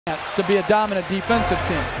To be a dominant defensive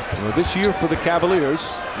team. Well, this year for the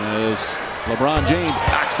Cavaliers, as LeBron James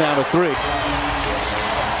knocks down a three.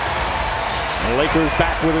 The Lakers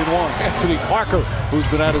back within one. Anthony Parker, who's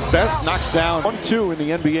been at his best, knocks down 1-2 in the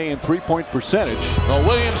NBA in three-point percentage. Well,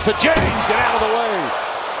 Williams to James, get out of the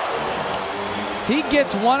way. He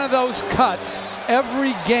gets one of those cuts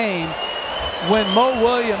every game when Mo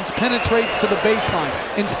Williams penetrates to the baseline.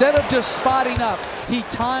 Instead of just spotting up, he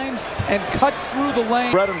times and cuts through the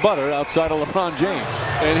lane. Bread and butter outside of LeBron James.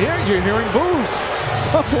 And here you're hearing boos.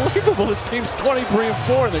 It's unbelievable. This team's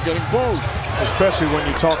 23-4 and they're getting booed. Especially when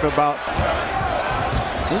you talk about...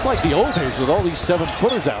 This is like the old days with all these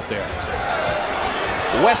 7-footers out there.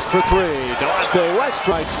 West for three. Delonte West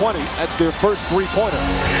tried 20. That's their first three-pointer.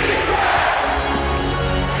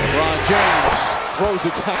 LeBron James throws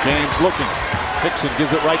it down. James looking. Hickson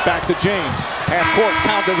gives it right back to James. Half court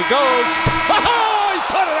count as it goes. Oh, he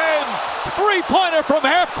put it in! Three-pointer from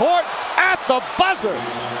half court at the buzzer.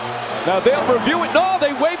 Now they'll review it. No,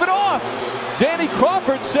 they wave it off. Danny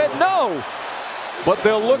Crawford said no. But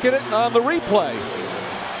they'll look at it on the replay.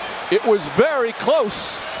 It was very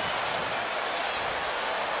close.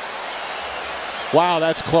 Wow,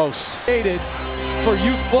 that's close. For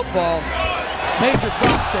youth football, major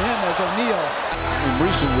props to him as O'Neal. In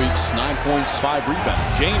recent weeks, 9 points, 5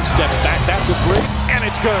 rebounds. James steps back, that's a three, and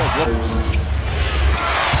it's good.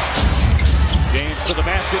 James to the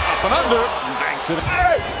basket, up and under, banks it.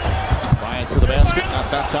 Bryant to the basket,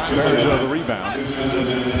 not that time. There's the rebound.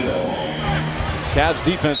 Cavs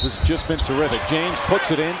defense has just been terrific. James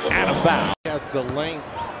puts it in, and a foul. He has the length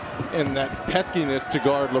and that peskiness to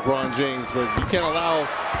guard LeBron James, but you can't allow.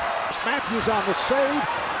 Matthews on the save.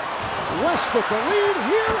 West with the lead.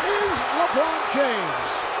 Here is LeBron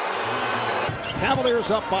James.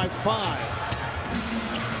 Cavaliers up by 5.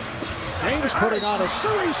 James putting on a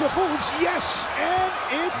series of moves. Yes, and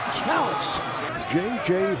it counts.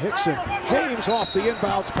 J.J. Hickson. James off the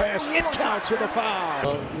inbounds pass. It counts with a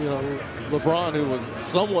foul. You know, LeBron, who was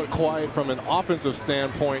somewhat quiet from an offensive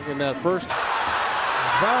standpoint in that first.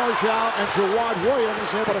 Varejao and Jawad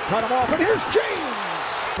Williams able to cut him off. And here's James.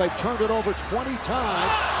 They've turned it over 20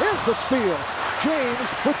 times. Here's the steal.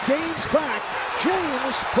 James with Gaines back.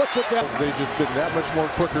 James puts it down. They've just been that much more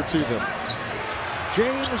quicker to them.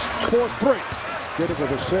 James for 3. Getting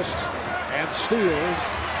with assists and steals.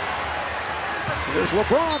 Here's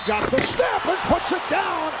LeBron, got the step and puts it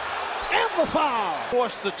down. And the foul.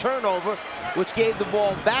 Forced the turnover, which gave the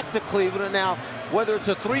ball back to Cleveland. And now, whether it's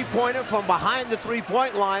a three-pointer from behind the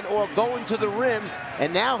three-point line or going to the rim,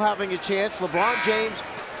 and now having a chance, LeBron James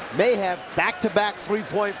may have back-to-back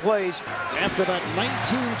three-point plays. After that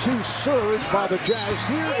 19-2 surge by the Jazz,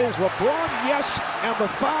 here is LeBron, yes, and the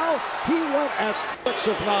foul. He went at 6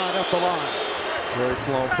 of 9 at the line. Jerry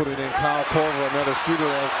Sloan putting in Kyle Korver, another shooter,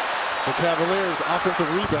 as the Cavaliers'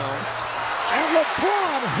 offensive rebound. And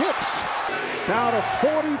LeBron hits. Down to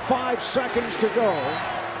 45 seconds to go.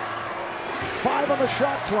 5 on the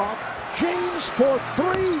shot clock. James for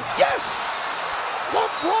 3. Yes!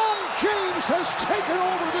 LeBron James has taken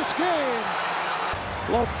over this game.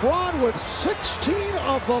 LeBron with 16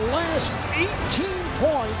 of the last 18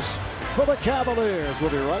 points for the Cavaliers.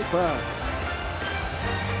 We'll be right back.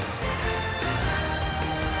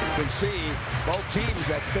 You can see both teams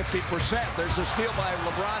at 50%. There's a steal by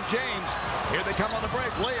LeBron James. Here they come on the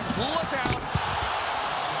break. Williams, look out.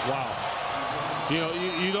 Wow. You know,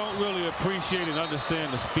 you don't really appreciate and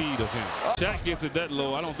understand the speed of him. Shaq gets it that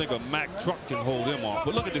low. I don't think a Mack truck can hold him off.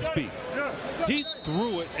 But look at the speed. He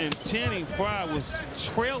threw it, and Channing Frye was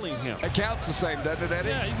trailing him. It counts the same, doesn't it, Eddie?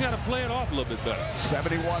 Yeah, you got to play it off a little bit better.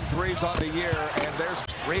 71 threes on the year, and there's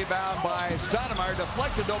rebound by Stoudemire,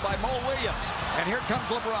 deflected though by Mo Williams. And here comes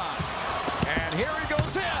LeBron. And here he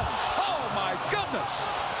goes in. Oh, my goodness.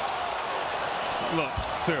 Look,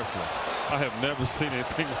 seriously. I have never seen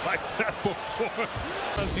anything like that before.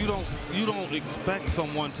 You don't expect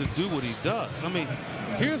someone to do what he does. I mean,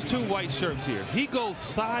 here's 2 white shirts here. He goes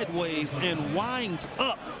sideways and winds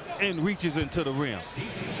up and reaches into the rim.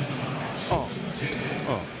 Oh.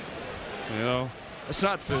 You know, it's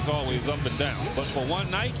always up and down. But for one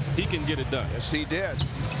night, he can get it done. Yes, he did.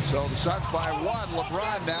 So the Suns by 1.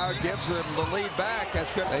 LeBron now gives them the lead back.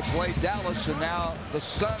 That's good. They play Dallas, and now the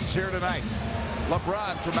Suns here tonight.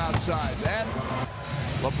 LeBron from outside. And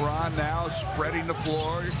LeBron now spreading the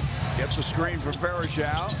floor. Gets a screen from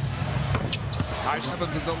Varejao. High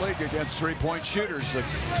 7th in the league against three-point shooters. The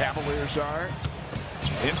Cavaliers are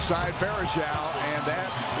inside Varejao, and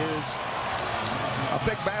that is a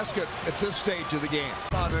big basket at this stage of the game.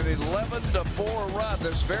 On an 11-4 run,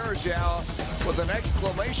 there's Varejao with an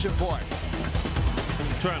exclamation point.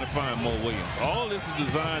 trying to find Mo Williams. All this is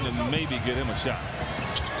designed to maybe get him a shot.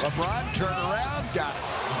 LeBron turn around, got it.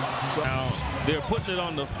 So now they're putting it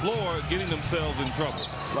on the floor, getting themselves in trouble.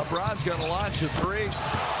 LeBron's going to launch a three,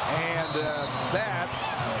 and that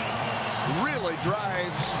really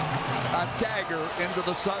drives a dagger into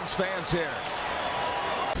the Suns fans here.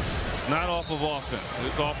 It's not off of offense.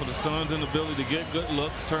 It's off of the Suns' inability to get good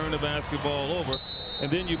looks, turn the basketball over, and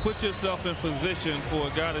then you put yourself in position for a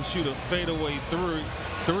guy to shoot a fadeaway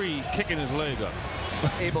three, kicking his leg up.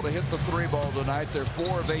 Able to hit the three ball tonight. They're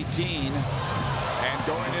 4 of 18. And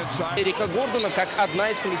going inside. Эрика Гордона как одна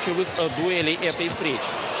из ключевых дуэлей этой встречи.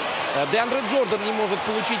 Деандре Джордан не может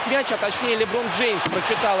получить мяч, а точнее Леброн Джеймс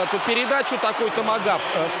прочитал эту передачу. Такой томагавк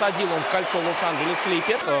всадил он в кольцо Лос-Анджелес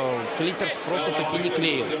Клиперс. Клиперс просто-таки не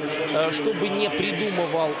клеил. Что бы не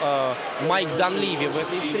придумывал Майк Данливи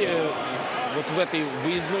в этой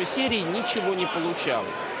выездной серии, ничего не получалось.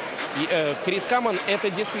 И Крис Каман — это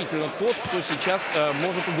действительно тот, кто сейчас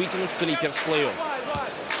может вытянуть Клиперс в плей-офф.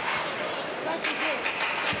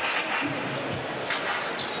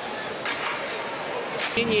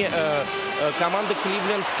 Команда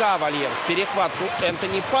Кливленд Кавальерс. Перехват у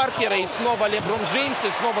Энтони Паркера. И снова Леброн Джеймс.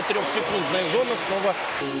 И снова 3-секундная зона. Снова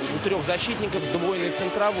у трех защитников сдвоенный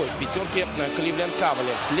центровой. В пятерке Кливленд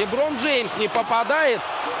Кавальерс. Леброн Джеймс не попадает.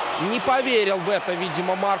 Не поверил в это,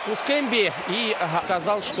 видимо, Маркус Кэмби. И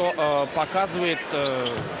сказал, что показывает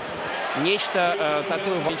нечто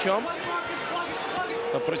такое мячом.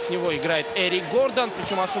 Против него играет Эрик Гордон.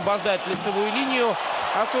 Причем освобождает лицевую линию.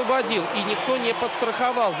 Освободил, и никто не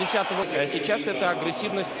подстраховал 10-го. Сейчас эта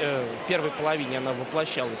агрессивность в первой половине она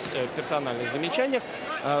воплощалась в персональных замечаниях.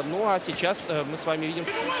 Ну а сейчас мы с вами видим,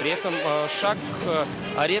 при этом Шак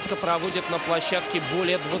редко проводит на площадке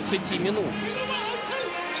более 20 минут.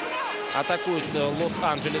 Атакует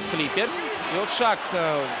Лос-Анджелес Клиперс. И вот Шак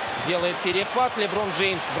делает перехват. Леброн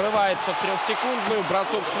Джеймс врывается в 3-секундную.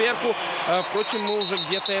 Бросок сверху. Впрочем, мы уже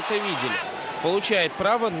где-то это видели. Получает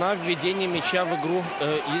право на введение мяча в игру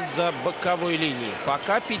из-за боковой линии.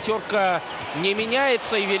 Пока пятерка не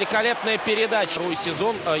меняется, и великолепная передача. Второй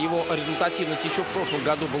сезон, его результативность еще в прошлом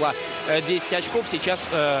году была 10 очков.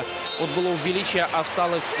 Сейчас от былого величия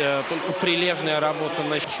осталась только прилежная работа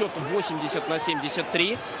на счет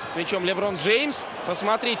 80-73. С мячом Леброн Джеймс.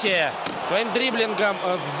 Посмотрите, своим дриблингом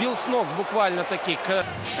сбил с ног буквально-таки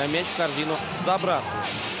мяч в корзину забрасывает.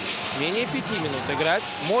 Менее 5 минут играть.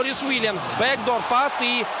 Морис Уильямс, бэкдор пас,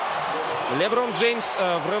 и Леброн Джеймс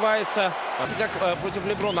врывается. Как против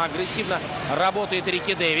Леброна агрессивно работает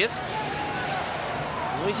Рики Дэвис.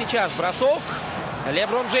 Ну и сейчас бросок.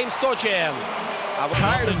 Леброн Джеймс точен.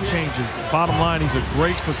 Nothing changes. Bottom line, he's a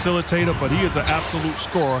great facilitator, but he is an absolute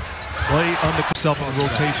scorer. Play under himself on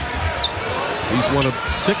rotation. He's one of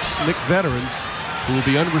 6 Knick veterans who will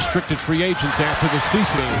be unrestricted free agents after the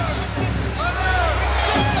season.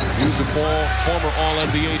 Useful former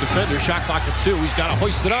All-NBA defender, shot clock at 2. He's got to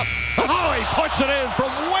hoist it up. Oh, he puts it in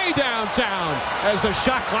from way downtown as the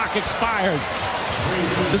shot clock expires.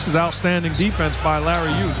 This is outstanding defense by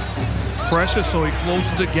Larry Hughes. Pressure, so he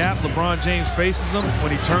closes the gap. LeBron James faces him.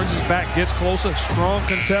 When he turns his back, gets closer. Strong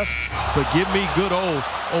contest, but give me good O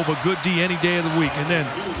over good D any day of the week. And then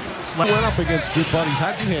went up against good buddies.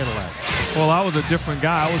 How'd you handle that? Well, I was a different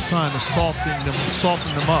guy. I was trying to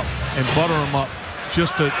soften them up and butter them up,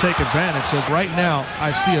 just to take advantage. As right now,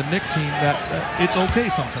 I see a Knick team that it's okay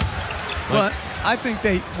sometimes. Well, I think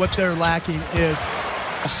what they're lacking is.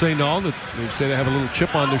 I'll say no. They say they have a little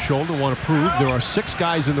chip on their shoulder, want to prove there are 6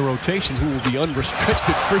 guys in the rotation who will be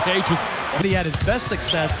unrestricted free agents. He had his best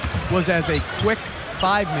success was as a quick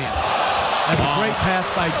 5-man. That's a great pass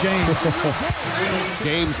by James.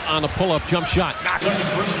 James on a pull-up jump shot.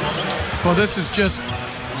 Well, this is just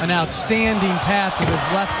an outstanding pass with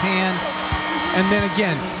his left hand. And then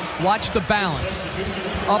again, watch the balance.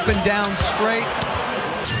 Up and down straight.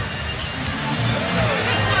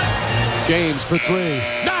 James for 3.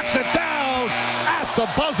 Knocks it down at the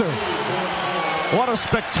buzzer. What a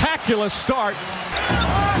spectacular start.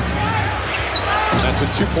 That's a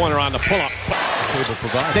 2-pointer on the pull-up.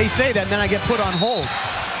 They say that, and then I get put on hold.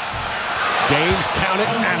 James counted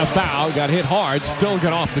and a foul. Got hit hard. Still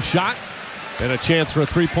got off the shot. And a chance for a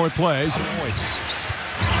 3-point play. Points.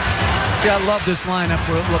 See, I love this lineup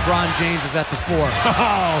where LeBron James is at the 4.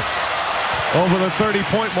 Over the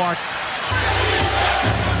 30-point mark.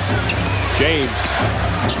 James.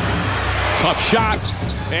 Tough shot.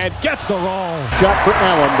 And gets the roll. Shot for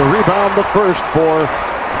Allen. The rebound, the first for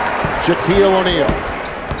Shaquille O'Neal.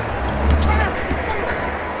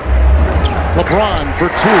 LeBron for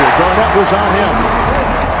 2. Garnett was on him.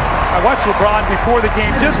 I watched LeBron before the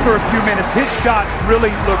game just for a few minutes. His shot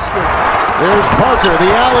really looks good. There's Parker,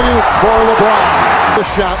 the alley-oop for LeBron. The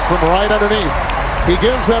shot from right underneath. He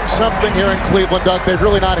gives them something here in Cleveland, Doug, they've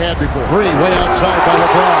really not had before. Three way outside by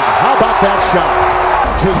LeBron. How about that shot?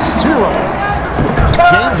 To 0.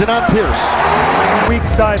 James and on Pierce. Weak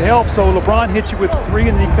side help, so LeBron hits you with 3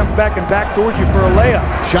 and then he comes back and backdoors you for a layup.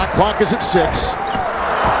 Shot clock is at 6.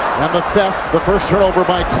 And the theft, the first turnover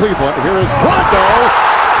by Cleveland. Here is Rondo.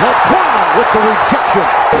 LeBron with the rejection.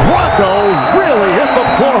 Rondo really hit the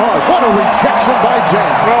floor hard. What a rejection by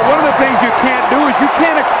James. Well, one of the things you can't do is you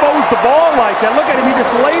can't expose the ball like that. Look at him, he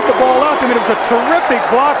just laid the ball out. I mean, it was a terrific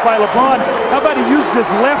block by LeBron. How about he uses his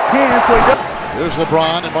left hand so he doesn't. Here's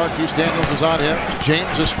LeBron and Marquise Daniels is on him.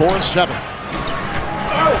 James is 4 and 7.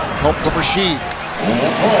 Help from Rasheed.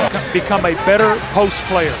 Become a better post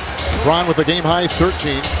player. LeBron with a game high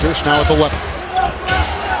 13. Pierce now at 11.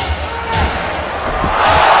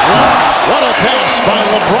 What a pass by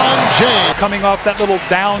LeBron James. Coming off that little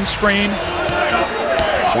down screen.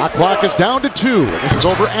 Shot clock is down to 2. This is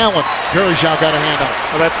over Allen. Verjao got a hand on it.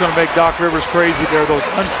 Well, that's going to make Doc Rivers crazy there. Those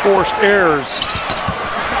unforced errors.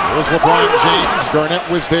 There's LeBron James. Garnett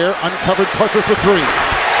was there. Uncovered Parker for 3.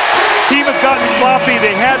 Team has gotten sloppy.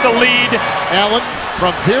 They had the lead. Allen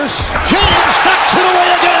from Pierce. James knocks it away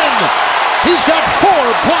again. He's got 4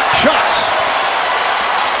 blocked shots.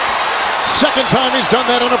 Second time he's done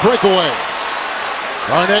that on a breakaway.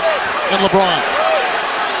 Garnett and LeBron.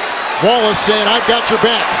 Wallace saying, I've got your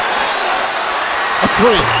back. A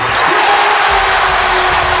 3.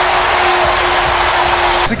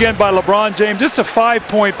 Once again by LeBron James. This is a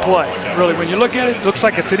 5-point play. Really, when you look at it, it looks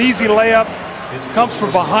like it's an easy layup. Comes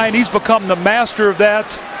from behind. He's become the master of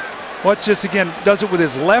that. Watch this again. Does it with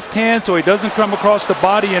his left hand so he doesn't come across the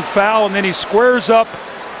body and foul. And then he squares up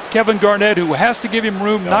Kevin Garnett, who has to give him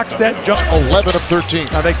room, knocks that jump. 11 of 13.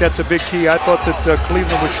 I think that's a big key. I thought that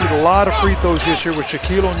Cleveland would shoot a lot of free throws this year with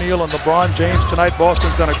Shaquille O'Neal and LeBron James tonight.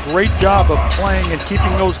 Boston's done a great job of playing and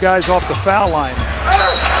keeping those guys off the foul line.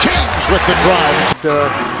 James with the drive.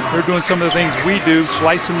 They're doing some of the things we do,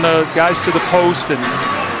 slicing the guys to the post and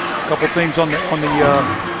a couple things on the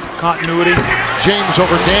continuity. James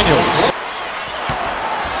over Daniels.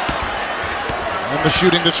 And the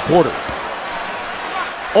shooting this quarter.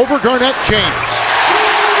 Over Garnett, James.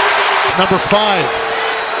 Number 5.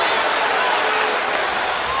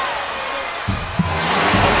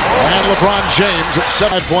 And LeBron James at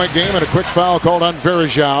 7-point game and a quick foul called on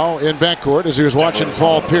Verjao in backcourt as he was watching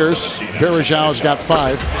Paul Pierce. Verjao's got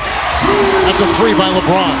 5. That's a 3 by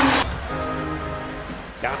LeBron.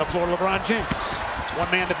 Down the floor, LeBron James. One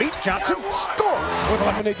man to beat. Johnson scores.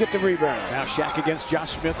 When they get the rebound. Now Shaq against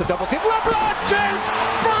Josh Smith. The double team. LeBron James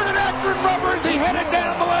burning after rubbers. He headed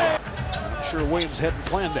down the lane. I'm sure Williams hadn't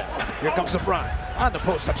planned that. Here comes LeBron on the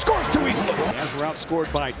post up. Scores too easily. As we're outscored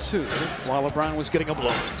by 2 while LeBron was getting a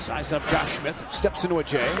blow. Size up Josh Smith. Steps into a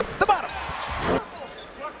J. The bottom.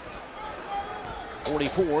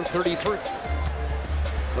 44-33.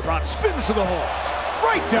 LeBron spins to the hole.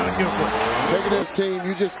 Right down Gilbert. Taking this team,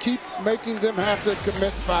 you just keep making them have to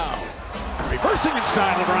commit fouls. Reversing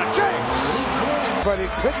inside LeBron James. But he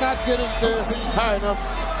could not get it there high enough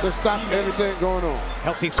to stop everything going on.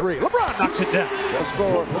 Healthy 3. LeBron knocks it down. They'll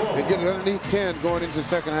score and get it underneath 10 going into the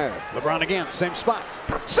second half. LeBron again, same spot.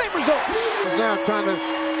 Same results. He's now trying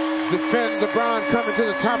to defend LeBron coming to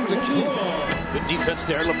the top of the key. Good defense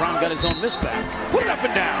there. LeBron got his own miss back. Put it up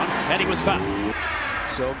and down, and he was fouled.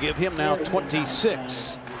 So give him now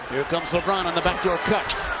 26. Here comes LeBron on the backdoor cut.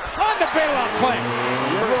 On the bailout play.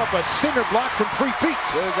 Threw up a cinder block from 3 feet.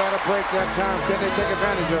 They got to break that time. Can they take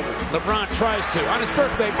advantage of it? LeBron tries to on his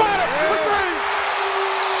birthday. Bottom for 3.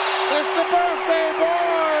 It's the birthday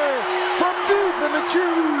boy from deep in the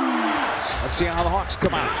queue. Let's see how the Hawks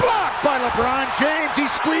come out. Blocked by LeBron James.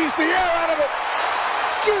 He squeezed the air out of it.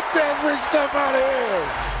 Get that big stuff out of here.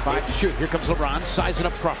 5 to shoot. Here comes LeBron sizing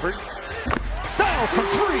up Crawford. Dials from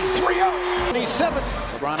 3 out. 7.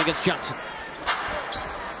 LeBron against Johnson.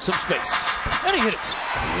 Some space. And he hit it.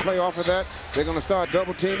 Play off of that. They're going to start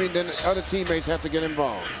double teaming. Then other teammates have to get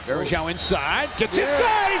involved. Verjao inside. Gets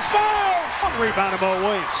inside. He's fouled. On the rebound of Mo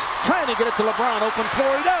Williams. Trying to get it to LeBron. Open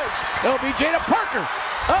floor. He does. LBJ to Parker.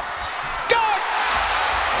 Up. Good.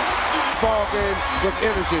 Ball game with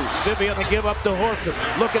energy. Vivian to give up to Horford.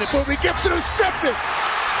 Looking at Boobie Gibson who stepped it.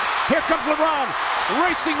 Here comes LeBron.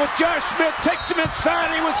 Racing with Josh Smith, takes him inside,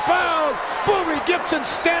 and he was fouled. Boobie Gibson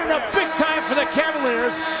standing up big time for the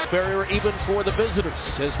Cavaliers. Barrier even for the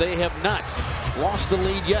visitors, as they have not lost the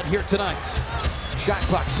lead yet here tonight. Shot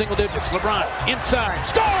clock, single digits, LeBron inside,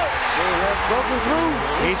 scores! Broken through.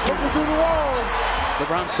 He's broken through the wall.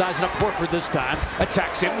 LeBron sizing up Horford this time.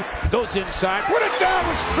 Attacks him. Goes inside. Put it down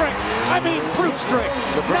with strength. I mean, brute strength.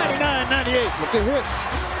 99-98. Look at hit.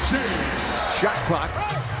 Shot clock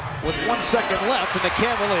with 1 second left, and the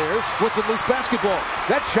Cavaliers with the loose basketball.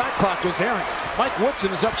 That shot clock was errant. Mike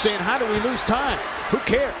Woodson is up saying, how do we lose time? Who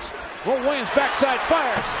cares? Will Williams backside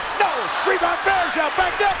fires. No! Rebound bears now.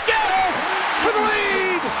 Back up. Yes! For the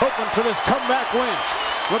lead! Open for this comeback win.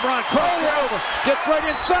 LeBron crosses over. Gets right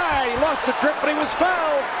inside. He lost the grip, but he was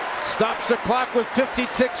fouled. Stops the clock with 50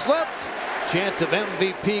 ticks left. Chant of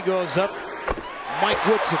MVP goes up. Mike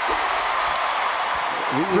Woodson.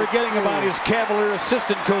 Forgetting about his Cavalier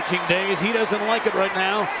assistant coaching days. He doesn't like it right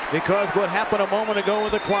now because what happened a moment ago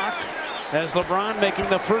with the clock as LeBron making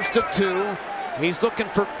the first of two. He's looking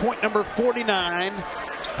for point number 49.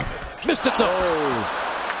 Missed it though.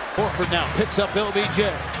 Horford now picks up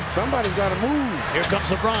LBJ. Somebody's got to move. Here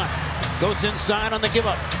comes LeBron. Goes inside on the give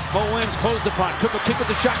up. Mo Williams closed upon. Took a peek at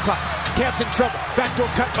the shot clock. Cavs in trouble.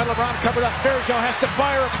 Backdoor cut by LeBron covered up. Verjao has to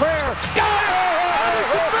fire a prayer. Got it!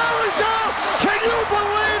 Anderson Verjao! Can you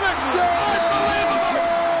believe it?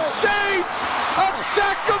 Unbelievable! Saints of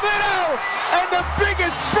Sacramento! And the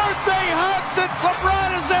biggest birthday hug that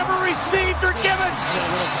LeBron has ever received or given.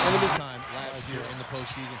 Time last year in the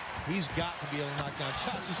postseason. He's got to be able to knock down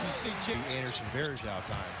shots as we see Anderson Verjao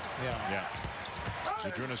time. Yeah.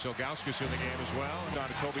 Zydrunas Ilgauskas in the game as well. And on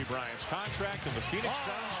to Kobe Bryant's contract, and the Phoenix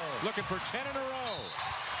Suns looking for 10 in a row.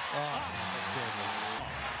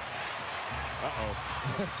 Uh-oh.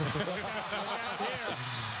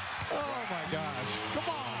 Oh, my gosh. Come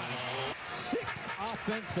on. 6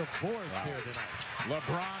 offensive boards here tonight.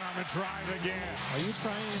 LeBron on the drive again. Are you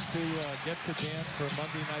trying to get to Dan for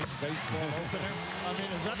Monday night's baseball opener? I mean,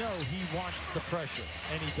 no, he wants the pressure,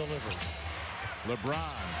 and he delivers.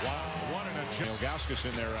 LeBron, wow, one and a chance. Ilgauskas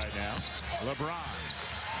in there right now. LeBron.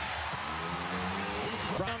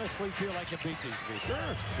 I honestly feel like a beat these people.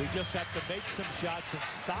 Sure. We just have to make some shots and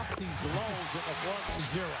stop these lulls in the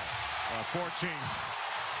 1-0. 14.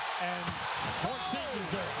 And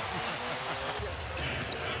 14-0.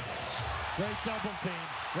 Great double team.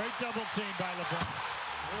 Great double team by LeBron.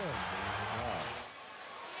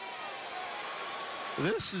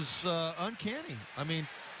 This is uncanny. I mean,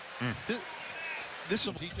 this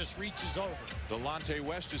he just reaches over. Delonte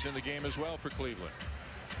West is in the game as well for Cleveland.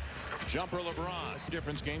 Jumper LeBron.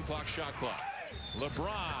 Difference game clock, shot clock.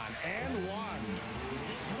 LeBron and one.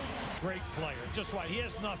 Great player. Just why he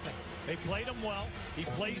has nothing. They played him well. He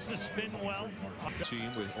plays the spin well.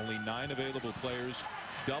 Team with only 9 available players.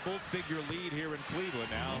 Double-figure lead here in Cleveland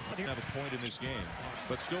now. Didn't have a point in this game,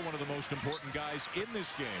 but still one of the most important guys in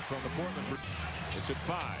this game from the Portland. It's at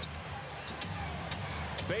 5.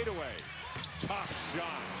 Fadeaway. Tough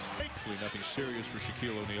shot. Hopefully nothing serious for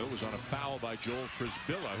Shaquille O'Neal. Was on a foul by Joel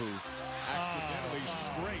Prisbilla, who accidentally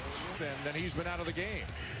scraped. And then he's been out of the game.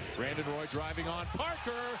 Brandon Roy driving on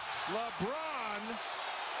Parker. LeBron.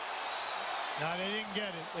 No, they didn't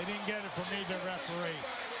get it. They didn't get it from either referee.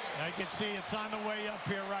 And I can see it's on the way up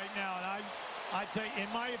here right now. And I tell you, in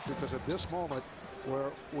my opinion, because at this moment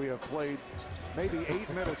where we have played maybe 8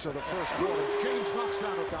 minutes of the first quarter, James knocks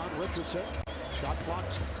down a Don Richardson. Shot clock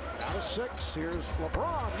out of 6. Here's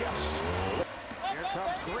LeBron. Yes. Here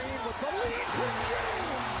comes Green with the lead from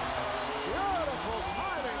James. Beautiful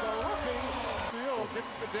timing. The rookie. Gets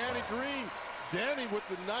it to Danny Green. Danny with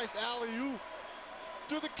the nice alley-oop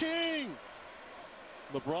to the king.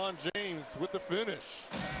 LeBron James with the finish.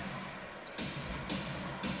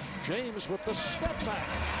 James with the step back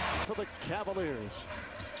for the Cavaliers.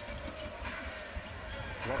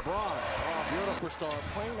 LeBron, Beautiful star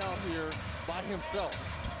playing out here by himself.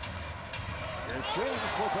 Here's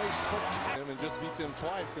James with a split. And just beat them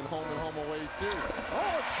twice in home and home away series.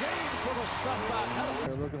 Oh, James with a step back.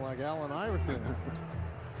 They're looking like Allen Iverson.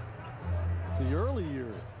 The early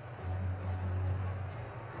years.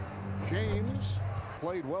 James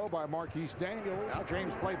played well by Marquise Daniels. Now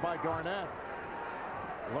James played by Garnett.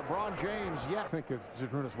 LeBron James, I think if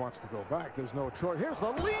Zydrunas wants to go back, there's no choice. Here's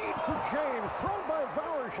the lead for James, thrown by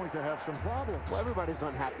Vowers. Going to have some problems. Well, everybody's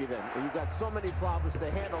unhappy then. You've got so many problems to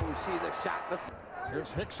handle. You see the shot.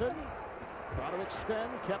 Here's Hickson, trying to extend,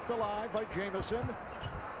 kept alive by Jamison.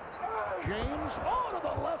 James, to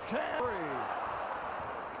the left hand.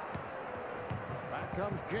 Back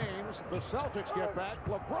comes James. The Celtics get back.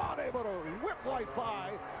 LeBron able to whip right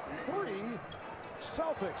by. 3.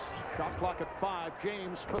 Celtics. Shot clock at 5.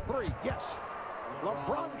 James for 3. Yes.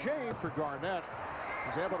 LeBron James for Garnett.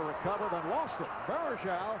 He's able to recover, then lost it.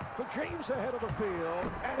 Verjao for James ahead of the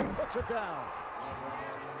field, and he puts it down.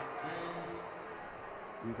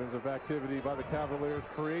 Defensive activity by the Cavaliers,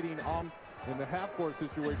 creating in the half-court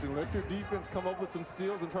situation. Let your defense come up with some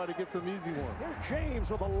steals and try to get some easy ones. Here's James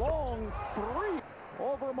with a long three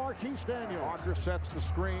over Marquise Daniels. Audra sets the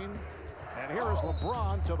screen. And here is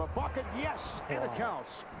LeBron to the bucket. Yes, and it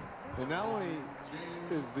counts. And not only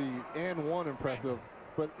is the and one impressive,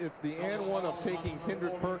 but it's the and one of taking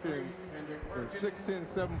Kendrick Perkins, the 6'10",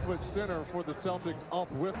 7-foot center for the Celtics,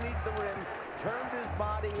 up with the rim, turned his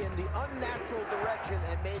body in the unnatural direction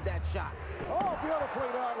and made that shot. Oh, beautifully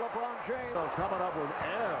done, LeBron James. Coming up with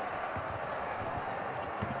air.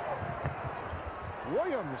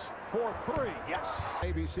 Williams for three. Yes.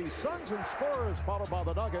 ABC Suns and Spurs followed by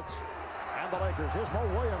the Nuggets and the Lakers. Here's Mo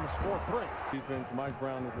Williams for three. Defense Mike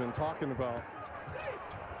Brown has been talking about.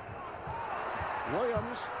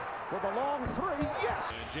 Williams with a long three.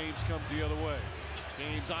 Yes. And James comes the other way.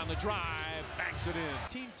 James on the drive, backs it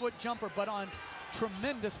in. 18-foot jumper, but on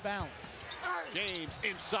tremendous balance. James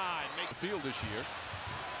inside, make the field this year.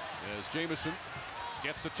 As Jamison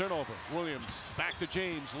gets the turnover. Williams back to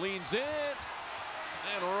James, leans in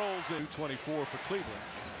and rolls in. 24 for Cleveland.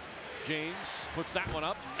 James puts that one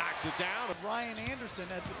up, knocks it down. Ryan Anderson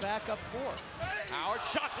as the backup four. Howard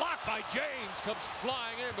shot blocked by James, comes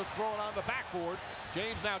flying in to throw it on the backboard.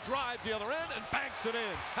 James now drives the other end and banks it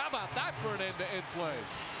in. How about that for an end-to-end play?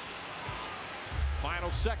 Final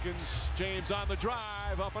seconds, James on the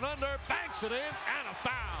drive, up and under, banks it in, and a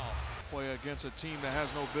foul. Play against a team that has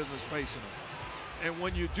no business facing them. And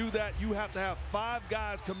when you do that, you have to have 5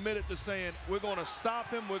 guys committed to saying, we're going to stop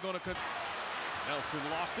him, we're going to... Nelson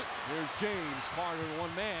lost it. Here's James, Carter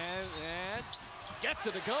one man, and gets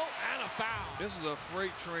it to go, and a foul. This is a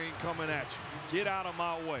freight train coming at you. Get out of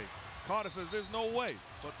my way. Carter says there's no way.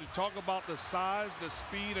 But to talk about the size, the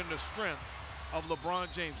speed, and the strength of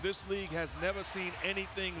LeBron James, this league has never seen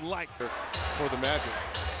anything like it. For the Magic.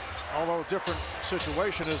 Although different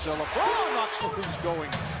situation as LeBron knocks the things going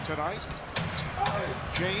tonight.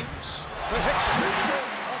 James to Hickson.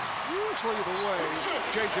 That's usually the way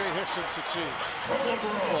J.J. Hickson succeeds.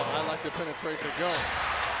 Well, I like the penetration to go.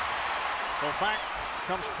 So back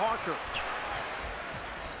comes Parker.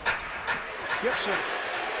 Gibson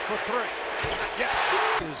for three. Yes.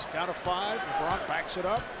 Is down to 5. LeBron backs it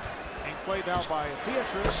up. Being played now by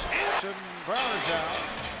Beatrice. And Varejao.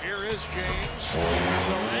 Here is James.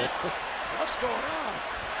 What's going on?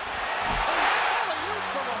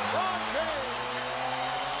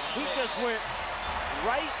 He just went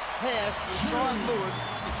right past Rashawn Lewis.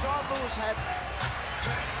 Rashawn Lewis had...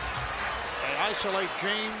 They isolate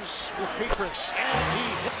James with Beatrice. And he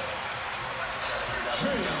hit.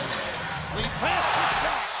 Lead pass the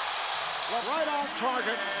shot. Right on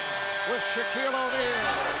target with Shaquille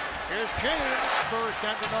O'Neal. Here's James. Spurs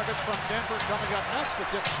Denver Nuggets from Denver coming up next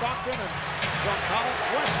with Dick Stockton and John Collins.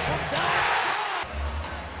 West from down.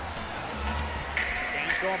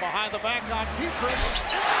 James going behind the back on Beatrice.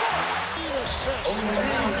 And score. Lead assist for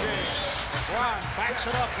LeBron James. Ron backs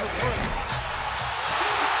it up for three.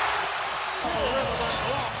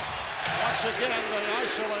 Once again, they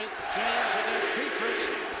isolate James against Beatrice.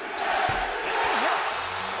 And hits.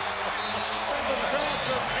 And the chance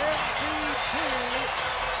of MVP.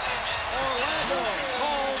 Orlando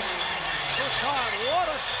calls for time. What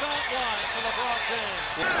a stat line for LeBron James.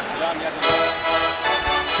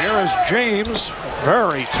 Here is James.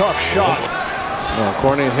 Very tough shot. Well,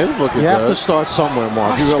 according to his book, you have to start somewhere,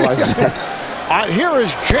 Mark. You realize that. Here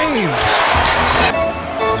is James.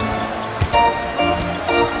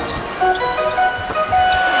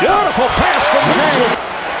 Beautiful pass from James.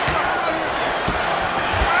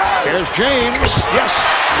 Here's James. Yes.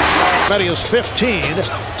 That is 15.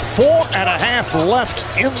 4.5 left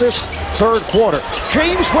in this third quarter.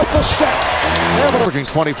 James with the step. Averaging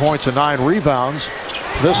 20 points and 9 rebounds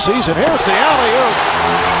this season. Here's the alley-oop.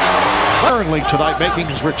 Currently tonight, making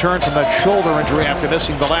his return from that shoulder injury after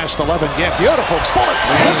missing the last 11 games. Beautiful bullet.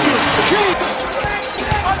 James.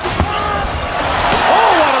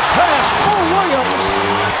 Oh, what a pass. Oh, Williams.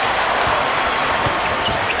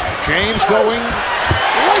 James going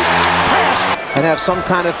late pass. And have some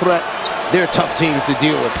kind of threat. They're a tough team to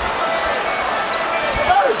deal with.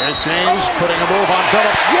 There's James putting a move on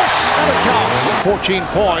Phillips. Yes, and it counts. 14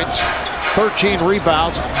 points, 13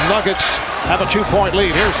 rebounds. Nuggets have a 2-point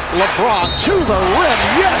lead. Here's LeBron to the rim.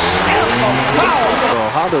 Yes, and the foul. Well,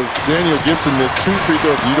 how does Daniel Gibson miss 2 free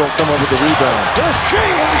throws and you don't come up with the rebound? There's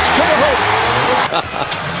James to the hoop.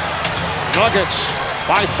 Nuggets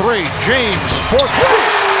by 3. James for 3.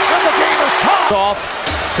 And the game is tied. Off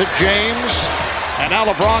to James. And now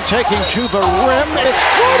LeBron taking to the rim. It's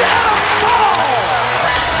good and a foul.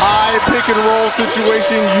 high pick and roll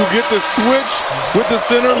situation. You get the switch with the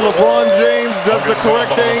center. LeBron James does the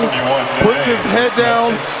correct thing, puts his head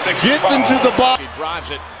down, gets into the box. He drives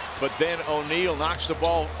it, but then O'Neal knocks the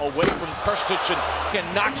ball away from Krstic and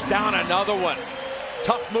knocks down another one.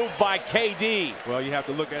 Tough move by KD. Well, you have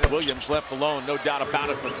to look at it. Williams left alone, no doubt about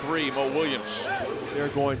it, for three. Mo Williams. They're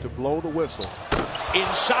going to blow the whistle.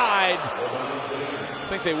 Inside. I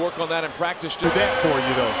think they work on that in practice. Do that for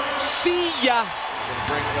you, though. See ya.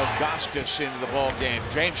 Bring Ilgauskas into the ball game.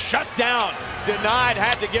 James shut down. Denied.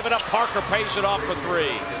 Had to give it up. Parker pays it off for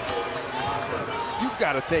three. You've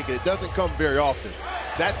got to take it. It doesn't come very often.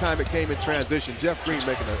 That time it came in transition. Jeff Green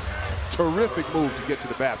making a terrific move to get to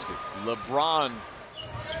the basket. LeBron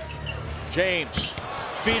James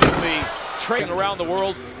feeding the train around the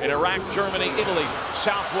world in Iraq, Germany, Italy,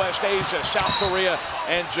 Southwest Asia, South Korea,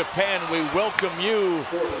 and Japan. We welcome you.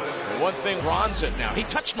 And one thing, Ron's it now. He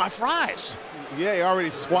touched my fries. Yeah, he already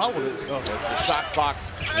swallowed it. As the shot clock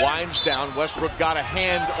winds down, Westbrook got a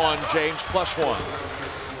hand on James, +1.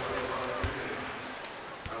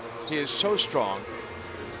 He is so strong.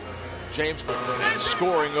 James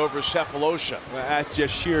scoring over Cephalosha. Well, that's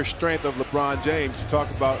just sheer strength of LeBron James. You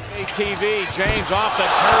talk about ATV, James off the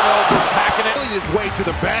turnover, packing it. His way to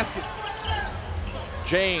the basket.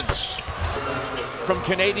 James from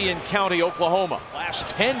Canadian County, Oklahoma. Last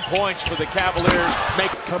 10 points for the Cavaliers.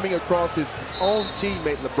 Coming across his own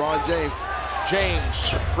teammate, LeBron James. James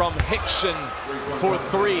from Hickson for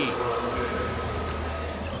three.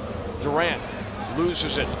 Durant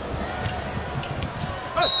loses it.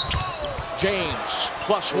 James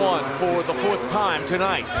 +1 for the 4th time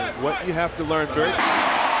tonight. What you have to learn very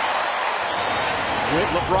with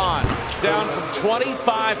LeBron down from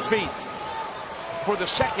 25 feet for the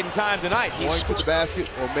 2nd time tonight. He's going to the basket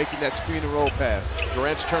or making that screen and roll pass.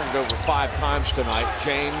 Durant's turned it over 5 times tonight.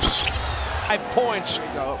 James 5 points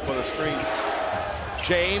for the screen.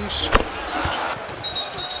 James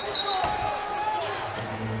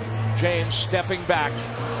stepping back.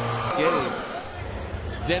 Game.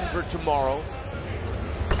 Denver tomorrow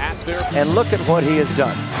at their... And look at what he has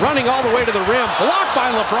done. Running all the way to the rim, blocked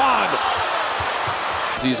by LeBron.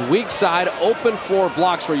 These weak side open floor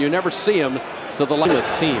blocks where you never see him to the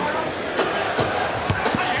left team.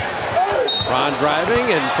 LeBron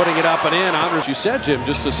driving and putting it up and in. As you said, Jim,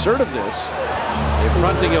 just assertiveness.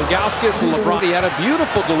 Fronting Ilgauskas and LeBron. He had a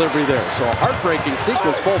beautiful delivery there. So a heartbreaking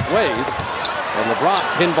sequence both ways. And LeBron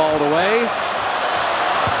pinballed away.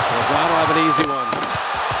 LeBron will have an easy one.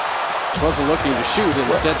 Wasn't looking to shoot and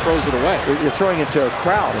instead throws it away. You're throwing into a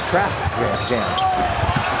crowd, a traffic jam.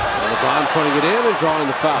 LeBron putting it in and drawing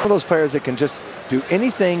the foul. One of those players that can just do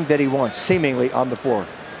anything that he wants, seemingly on the floor.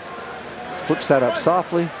 Flips that up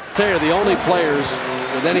softly. They're the only players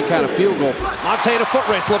with any kind of field goal. Monte to foot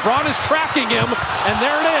race. LeBron is tracking him, and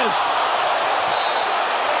there it is.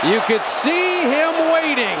 You could see him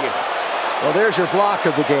waiting. Well, there's your block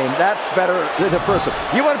of the game. That's better than the first one.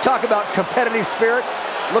 You want to talk about competitive spirit?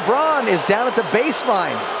 LeBron is down at the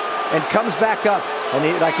baseline and comes back up. And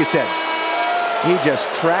he, like you said, he just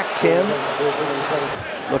tracked him.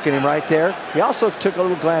 Look at him right there. He also took a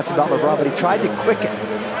little glance about LeBron, but he tried to quicken.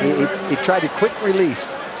 He tried to quick release.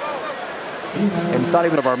 And thought he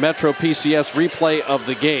would. Of our Metro PCS replay of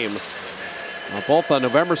the game. Both on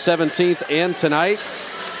November 17th and tonight.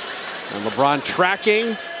 And LeBron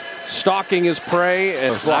tracking, stalking his prey,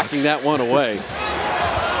 and blocking that one away.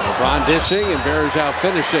 LeBron dishing and Verjao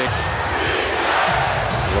finishing.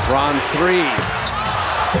 LeBron 3.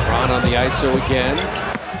 LeBron on the ISO again.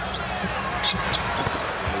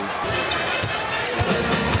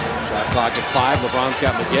 Shot clock at 5. LeBron's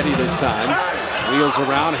got Maggette this time. Wheels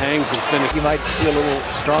around, hangs and finishes. He might be a little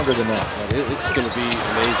stronger than that. But it's going to be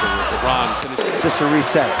amazing as LeBron finishes. Just a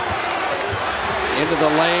reset. Into the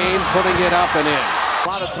lane, putting it up and in. A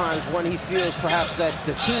lot of times when he feels perhaps that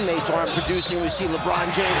the teammates aren't producing, we see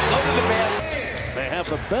LeBron James go to the basket. They have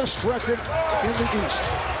the best record in the East.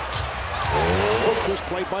 This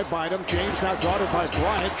played by Bynum. James now guarded by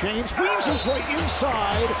Bryant. James weaves his way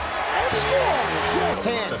inside and scores. Left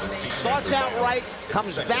hand. Starts out right,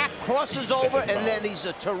 comes back, crosses over, and then he's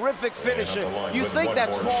a terrific finisher. You think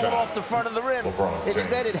that's falling off the front of the rim.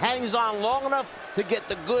 Instead, it hangs on long enough to get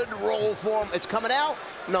the good roll for him. It's coming out.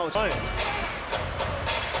 No, it's fine.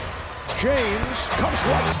 James comes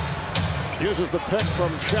right. Uses the pick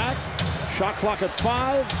from Shaq. Shot clock at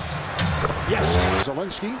 5. Yes,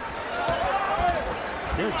 Zelensky.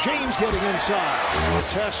 Here's James getting inside.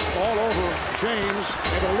 Test all over James.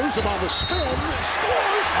 And to lose him on the spin.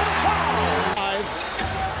 Scores and foul. 5.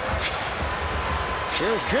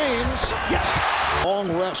 Here's James. Yes.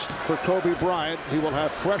 Long rest for Kobe Bryant. He will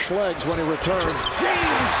have fresh legs when he returns.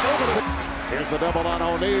 James over to the... Here's the double on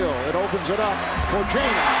O'Neal. It opens it up for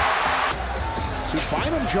James. See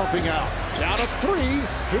Bynum jumping out. Down at 3.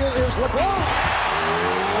 Here is LeBron.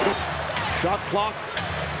 Shot clock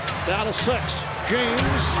down to 6.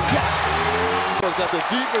 James, yes. Was at the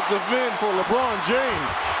defensive end for LeBron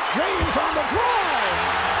James. James on the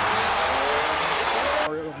drive.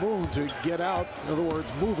 Moon to get out. In other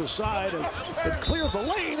words, move aside and cleared the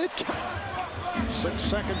lane.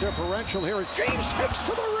 6-second differential here as James takes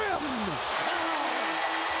to the rim.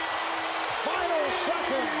 Final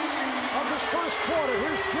seconds of this first quarter.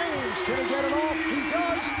 Here's James. Can he get it off? He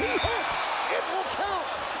does. He hits. It will count.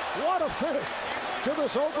 What a finish to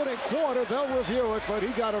this opening quarter. They'll review it, but he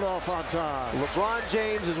got it off on time. LeBron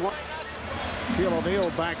James is one. Shaquille O'Neal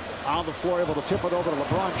back on the floor, able to tip it over to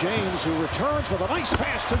LeBron James, who returns with a nice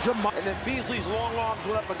pass to Jamal. And then Beasley's long arms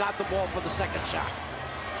went up and got the ball for the second shot.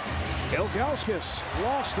 Ilgauskas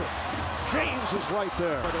lost it. James is right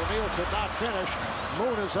there. But O'Neal could not finish.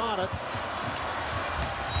 Moon is on it.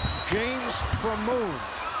 James from Moon.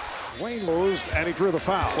 Wayne losed, and he drew the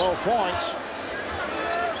foul. 12 points.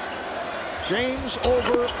 James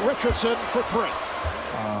over Richardson for 3.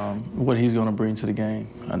 What he's going to bring to the game,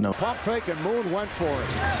 I know. Pump fake, and Moon went for it.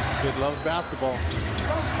 Kid loves basketball.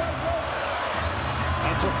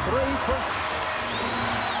 That's a 3 for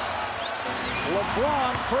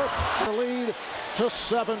LeBron for the lead to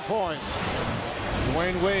 7 points.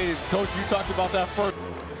 Dwayne Wade, coach, you talked about that first.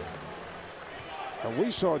 And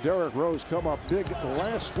we saw Derrick Rose come up big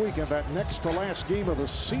last week in that next to last game of the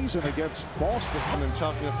season against Boston. And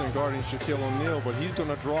toughness in guarding Shaquille O'Neal, but he's going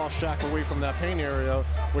to draw Shaq away from that paint area,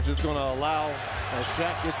 which is going to allow as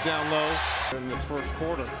Shaq gets down low in this first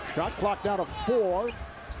quarter. Shot clock down to 4.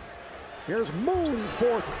 Here's Moon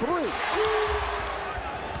for 3.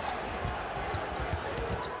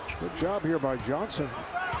 Good job here by Johnson.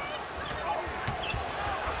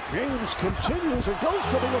 James continues and goes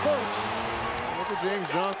to the reverse. Look at James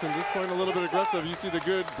Johnson just playing a little bit aggressive. You see the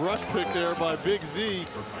good brush pick there by Big Z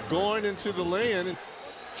going into the lane. And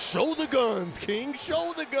show the guns, King.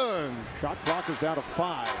 Show the guns. Shot clock is down to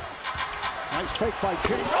 5. Nice fake by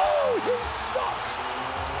James. Oh, he stuffs.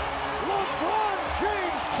 LeBron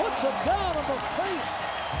James puts it down in the face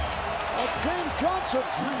of James Johnson.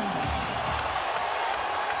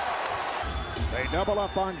 They double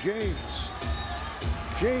up on James.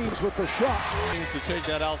 James with the shot. James to take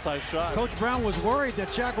that outside shot. Coach Brown was worried that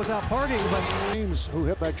Shaq was out partying, but James, who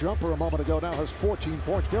hit that jumper a moment ago, now has 14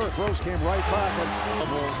 points. Derrick Rose came right back.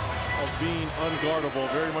 Level of being unguardable,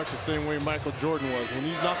 very much the same way Michael Jordan was. When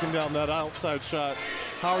he's knocking down that outside shot,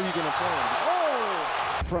 how are you going to play him?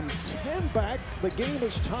 Oh! From 10 back, the game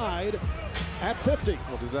is tied at 50.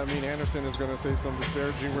 Well, does that mean Anderson is going to say some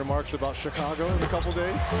disparaging remarks about Chicago in a couple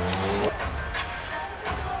days?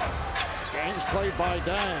 James played by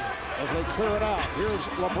Dang as they clear it out. Here's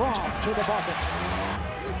LeBron to the bucket.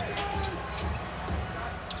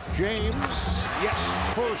 James, yes,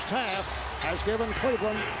 first half has given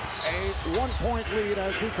Cleveland a 1-point lead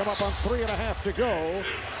as we come up on 3.5 to go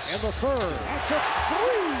in the third. That's a 3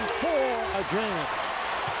 for a James.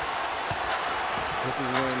 This is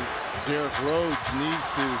when Derrick Rose needs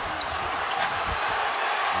to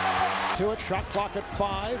it. Shot clock at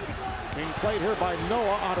 5. Being played here by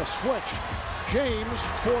Noah on a switch. James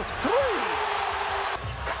for 3.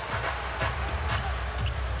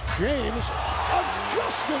 James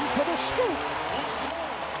adjusting for the scoop.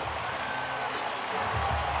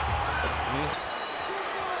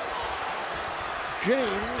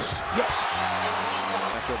 James, yes.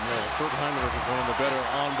 Matchup there. Kurt Heinrich is one of the better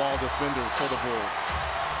on-ball defenders for the Bulls.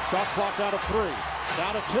 Shot clock out of 3.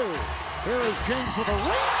 Down to 2. Here is James with a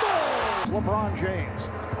rainbow. LeBron James,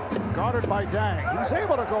 guarded by Dang. He's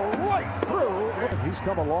able to go right through. He's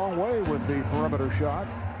come a long way with the perimeter shot.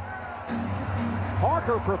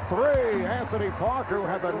 Parker for 3. Anthony Parker, who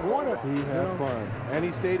had that one. He had fun. And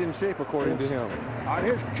he stayed in shape, according to him.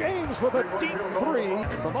 Here's James with a deep 3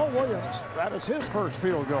 from Mo Williams. That is his first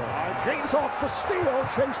field goal. James off the steal,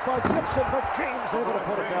 chased by Gibson, but James able to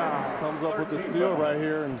put it down. Comes up with the steal right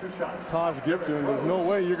here, and Taj Gibson, there's no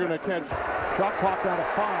way you're going to catch. Shot clock down to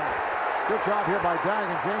 5. Good job here by Dang,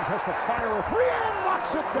 and James has to fire a 3 and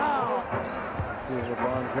knocks it down. See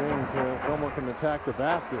LeBron James here. Someone can attack the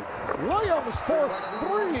basket. Williams for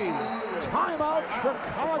 3. Timeout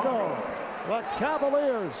Chicago. The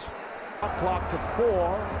Cavaliers. Clock to 4.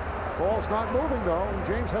 Ball's not moving though. And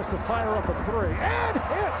James has to fire up a 3 and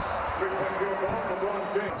hits.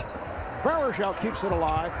 Varejao keeps it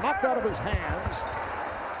alive. Knocked out of his hands.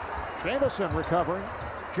 Jamison recovering.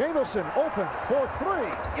 Jamison open for three.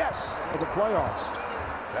 Yes, for the playoffs.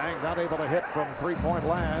 Dang, not able to hit from three-point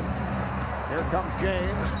land. Here comes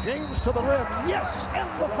James. James to the rim. Yes, and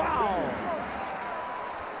the foul.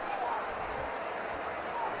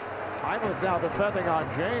 Heinrich now defending on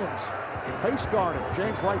James. Face guarded.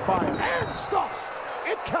 James right by him. And stuffs.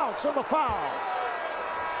 It counts on the foul.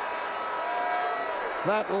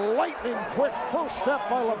 That lightning quick first step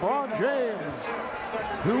by LeBron James.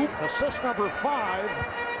 Assist number 5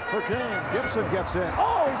 for James. Gibson gets in.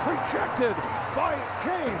 Oh, he's rejected by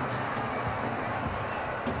James.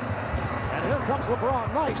 And here comes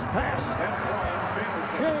LeBron. Nice pass.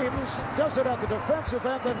 James does it at the defensive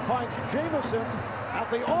end, then finds Jamison at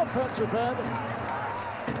the offensive end.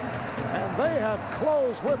 And they have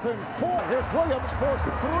closed within 4. Here's Williams for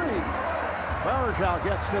 3. Varejao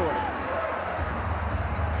gets to it.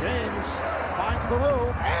 James finds the room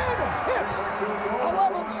and hits.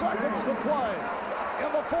 11 seconds to play.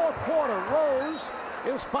 In the fourth quarter, Rose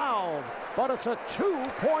is fouled, but it's a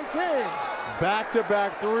 2-point game.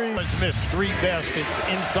 Back-to-back threes. Has missed 3 baskets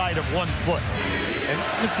inside of 1 foot. And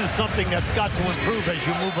this is something that's got to improve as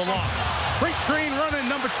you move along. Freight train running,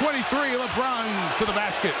 number 23, LeBron to the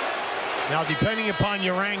basket. Now, depending upon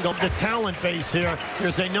your angle, the talent base here,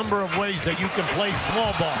 there's a number of ways that you can play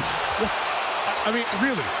small ball. I mean,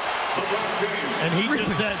 really. And he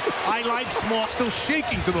just said, I like small. Still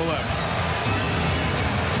shaking to the left.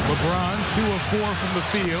 LeBron, 2 of 4 from the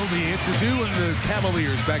field. He hits the 2, and the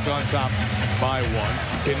Cavaliers back on top by 1.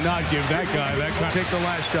 Cannot give that guy that kind. Take the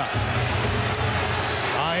last shot.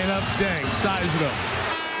 Eyeing up Deng, size it up.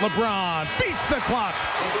 LeBron beats the clock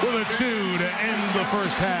with a 2 to end the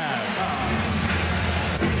first half.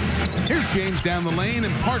 Here's James down the lane,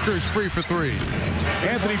 and Parker's free for 3.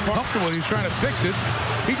 Anthony comfortable. He's trying to fix it.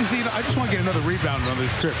 He just, I just want to get another rebound on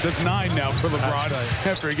this trip. That's 9 now for LeBron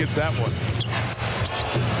after he gets that one.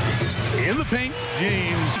 In the paint,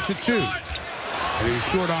 James to 2. And he's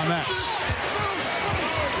short on that.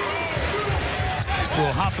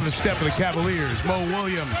 We'll hop in the step of the Cavaliers. Mo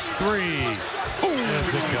Williams, 3.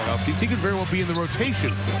 He could very well be in the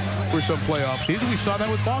rotation for some playoff season. We saw that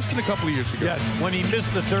with Boston a couple of years ago. Yes, when he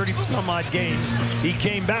missed the 30-some-odd games, he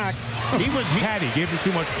came back. He gave him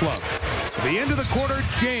too much club. The end of the quarter,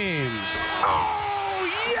 James. Oh,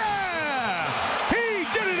 yeah! He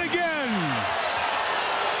did it again!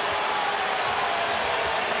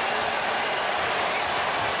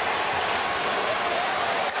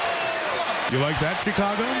 You like that,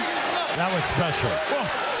 Chicago? That was special.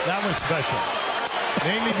 That was special.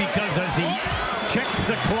 Mainly because as he checks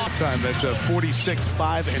the clock. Time, that's a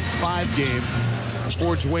 46-5-5 game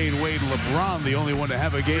for Dwayne Wade. LeBron, the only one to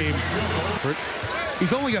have a game.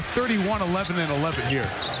 He's only got 31, 11, and 11 here.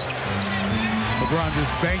 LeBron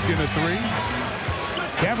just banked in a 3.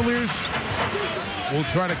 Cavaliers will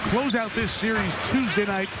try to close out this series Tuesday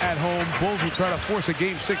night at home. Bulls will try to force a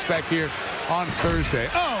Game 6 back here on Thursday.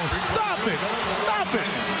 Oh, stop it! Stop it!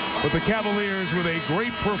 But the Cavaliers with a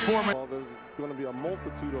great performance. Well, there's going to be a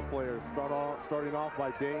multitude of players. Starting off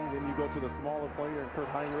by Deng, then you go to the smaller player, and Kurt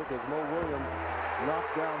Heinrich, as Mo Williams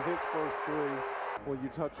knocks down his first 3. Well, you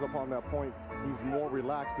touched upon that point. He's more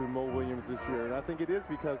relaxed than Mo Williams this year. And I think it is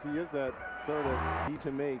because he is that third need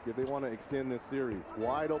to make if they want to extend this series.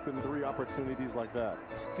 Wide open 3 opportunities like that.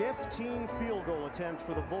 15 field goal attempts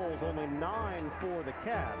for the Bulls, only 9 for the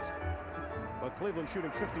Cavs. But Cleveland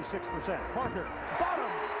shooting 56%. Parker,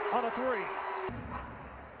 bottom on a 3.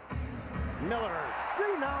 Miller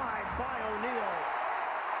denied by O'Neal.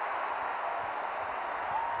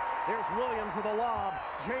 There's Williams with a lob.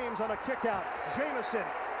 James on a kick out. Jamison,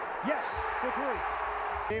 yes, for 3.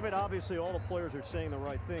 David, obviously all the players are saying the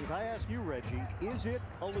right things. I ask you, Reggie, is it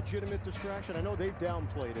a legitimate distraction? I know they've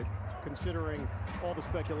downplayed it, considering all the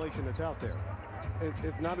speculation that's out there.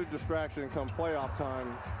 It's not a distraction come playoff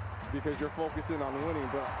time because you're focusing on winning.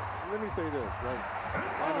 But let me say this.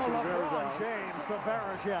 LeBron James to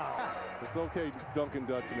Varejao. It's okay, Duncan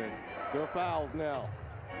Dutchman. There are fouls now.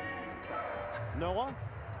 Noah.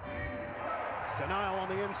 Denial on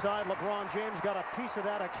the inside. LeBron James got a piece of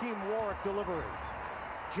that. Hakeem Warwick delivery.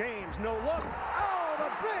 James, no look. Oh, the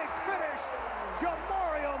big finish.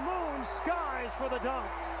 Jamario Moon skies for the dunk.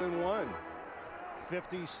 And 1.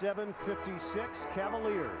 57-56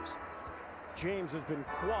 Cavaliers. James has been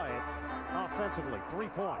quiet offensively. 3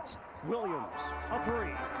 points. Williams, a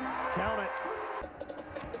 3. Count it.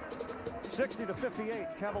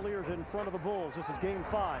 60-58 Cavaliers in front of the Bulls. This is game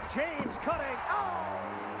 5. James cutting. Oh!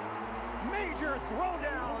 Major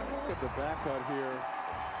throwdown. Look at the back cut here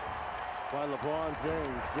by LeBron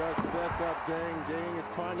James. Just sets up Deng. Deng is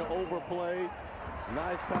trying to overplay.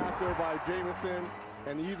 Nice pass there by Jamison.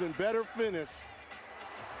 An even better finish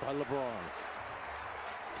by LeBron.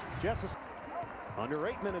 Just under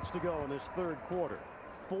 8 minutes to go in this third quarter.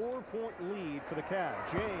 4-point lead for the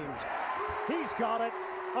Cavs. James, he's got it.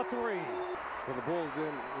 A three. Well, the Bulls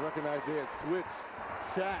didn't recognize they had switched.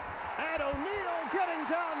 Shaq. And O'Neal getting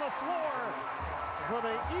down the floor for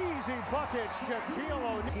the easy bucket. Shaquille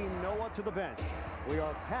O'Neal. Noah to the bench. We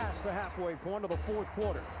are past the halfway point of the fourth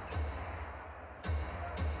quarter.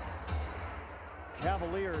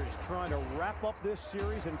 Cavaliers trying to wrap up this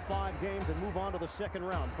series in 5 games and move on to the second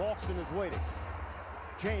round. Boston is waiting.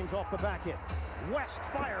 James off the back hit. West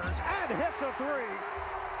fires and hits a three.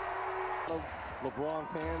 LeBron's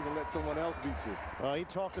hands and let someone else beat you. Well, he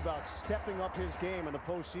talked about stepping up his game in the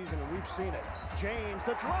postseason, and we've seen it. James,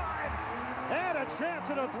 the drive, and a chance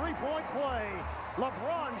at a three-point play.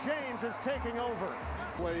 LeBron James is taking over.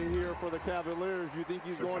 Play here for the Cavaliers. You think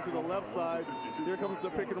he's going to the left side. Here comes the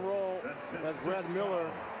pick and roll as Brad Miller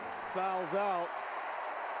fouls out.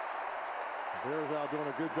 Bears out doing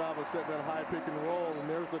a good job of setting that high pick and roll, and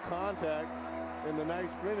there's the contact and the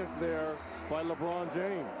nice finish there by LeBron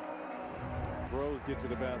James. Rose get to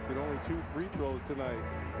the basket. Only 2 free throws tonight.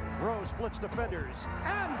 Rose splits defenders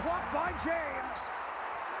and blocked by James.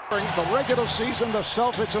 During the regular season, the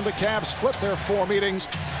Celtics and the Cavs split their 4 meetings,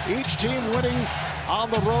 each team winning on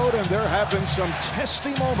the road, and there have been some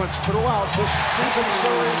testy moments throughout this season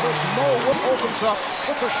series as Mo opens up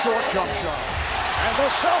with a short jump shot. And the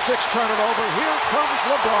Celtics turn it over. Here comes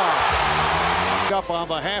LeBron. Up on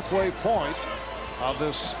the halfway point of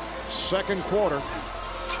this second quarter.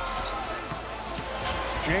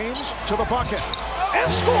 James to the bucket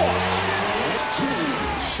and scores.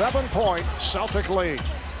 7-point Celtic lead.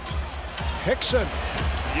 Hickson,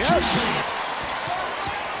 yes.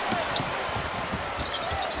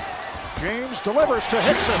 James delivers to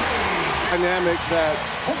Hickson. Dynamic that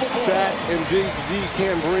Shaq and Big Z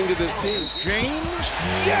can bring to this team. James,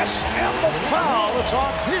 yes, and the foul. It's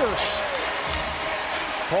on Pierce.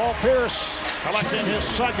 Paul Pierce collecting his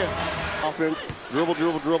second. Offense, dribble,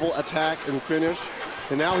 dribble, dribble, attack, and finish.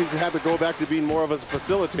 And now he's had to go back to being more of a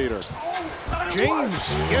facilitator. James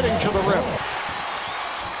getting to the rim.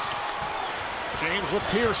 James with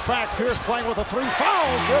Pierce back. Pierce playing with a 3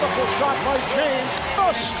 foul. Beautiful shot by James.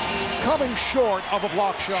 Just coming short of a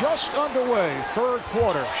block shot. Just underway, third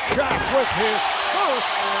quarter. Shaq with his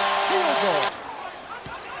first field goal.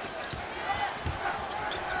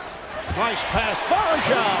 Nice pass.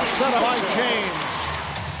 Barjau set up by James.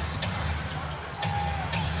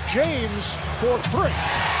 James for 3. What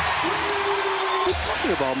are you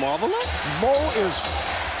talking about, Marvelous? Mo is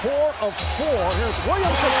 4 of 4. Here's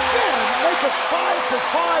Williams again. Make it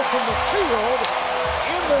 5-5 from the field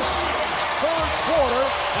in this third quarter,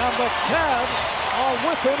 and the Cavs are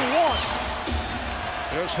within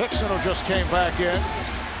 1. There's Hickson, who just came back in.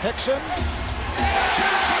 Hickson.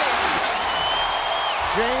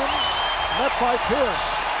 James met by Pierce.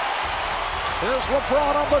 Here's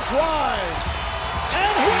LeBron on the drive.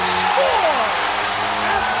 And he scores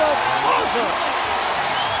at the buzzer.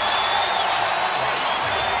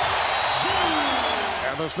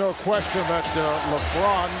 And there's no question that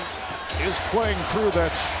LeBron is playing through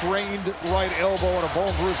that strained right elbow and a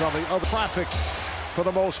bone bruise on the other. Traffic for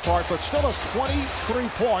the most part, but still has 23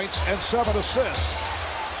 points and 7 assists.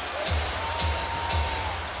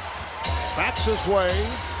 Backs his way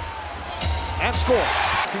and scores.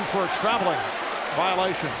 Looking for a traveling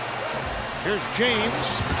violation. Here's James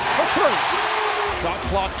for 3. Shot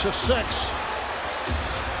clock to 6.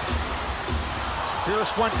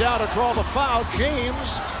 Pierce went down to draw the foul.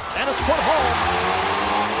 James, and it's put home.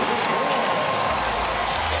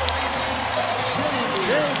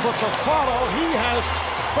 James with the follow. He has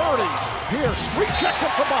 30. Pierce rejected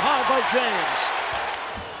from behind by James.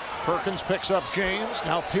 Perkins picks up James.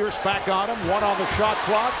 Now Pierce back on him. 1 on the shot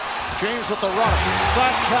clock. James with the run.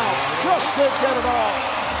 That count. Just did get it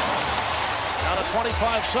off. Down to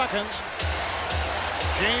 25 seconds.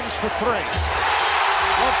 James for 3.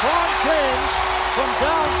 LeBron James from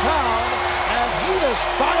downtown, and he has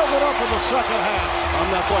dialed it up in the second half.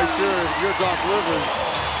 I'm not quite sure if you're Doc Rivers.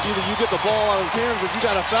 Either you get the ball out of his hands, but you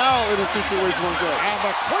got a foul in a situation like that. And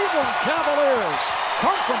the Cleveland Cavaliers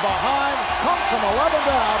come from behind, come from 11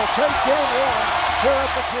 down to take game 1 here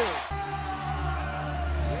at the Cube.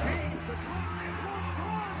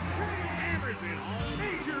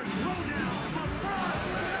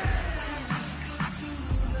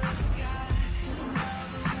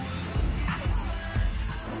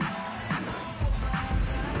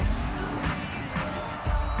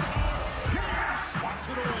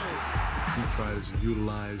 He tries to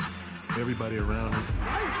utilize everybody around him.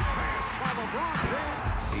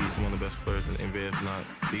 He's one of the best players in the NBA, if not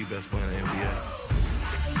the best player in the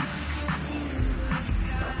NBA.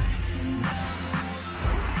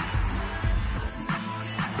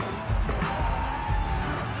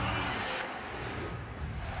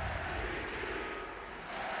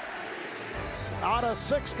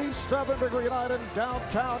 67-degree night in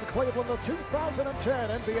downtown Cleveland. The 2010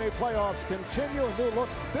 NBA playoffs continue. A new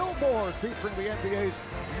look billboard featuring the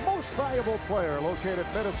NBA's most valuable player, located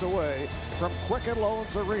minutes away from Quicken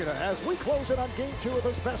Loans Arena. As we close in on Game 2 of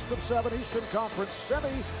this best-of-7 Eastern Conference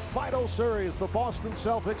semi-final series, the Boston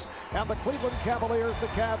Celtics and the Cleveland Cavaliers, the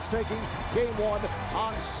Cavs taking Game 1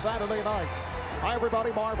 on Saturday night. Hi,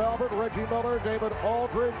 everybody. Marv Albert, Reggie Miller, David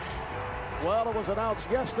Aldridge. Well, it was announced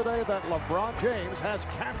yesterday that LeBron James has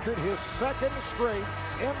captured his second straight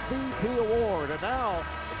MVP award. And now,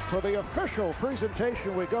 for the official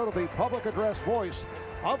presentation, we go to the public address voice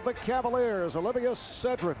of the Cavaliers, Olivia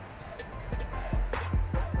Cedric.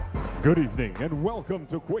 Good evening and welcome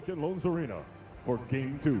to Quicken Loans Arena for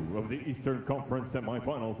Game 2 of the Eastern Conference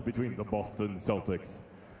semifinals between the Boston Celtics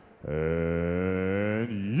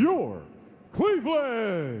and your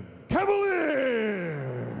Cleveland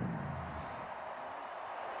Cavaliers.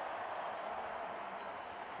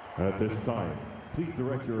 At this time, please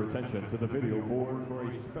direct your attention to the video board for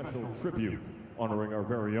a special tribute honoring our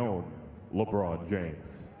very own LeBron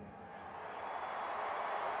James.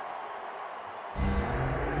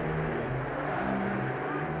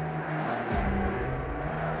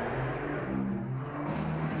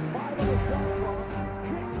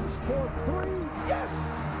 James for three. Yes!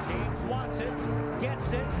 James wants it,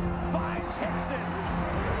 gets it, finds Hickson.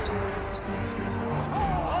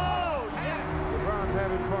 LeBron's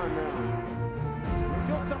having fun now. You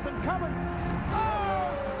feel something coming.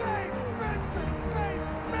 Oh, St. Vincent, St.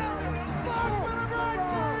 Mary.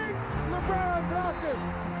 LeBron blocked it.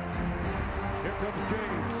 Here comes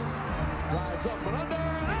James. Drives up and under,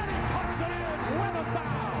 and he puts it in with a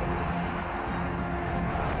foul.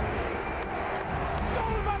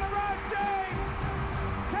 Stolen by LeBron James.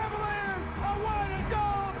 Cavaliers, a white and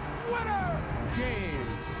gold winner.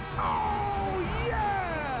 James. Oh,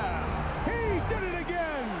 yeah! He did it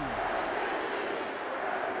again.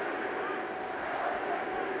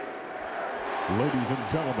 Ladies and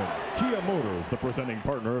gentlemen, Kia Motors, the presenting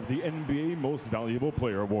partner of the NBA Most Valuable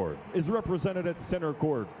Player Award, is represented at center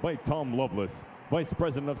court by Tom Lovelace, Vice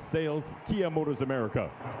President of Sales, Kia Motors America.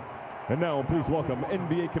 And now, please welcome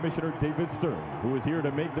NBA Commissioner David Stern, who is here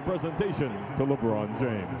to make the presentation to LeBron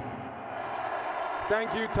James.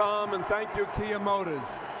 Thank you, Tom, and thank you, Kia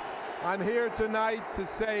Motors. I'm here tonight to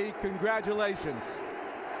say congratulations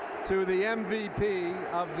to the MVP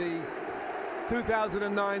of the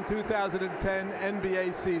 2009-2010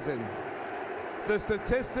 NBA season. The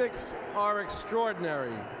statistics are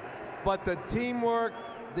extraordinary, but the teamwork,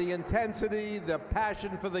 the intensity, the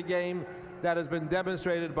passion for the game that has been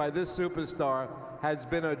demonstrated by this superstar has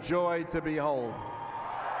been a joy to behold.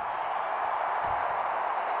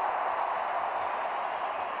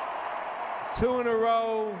 Two in a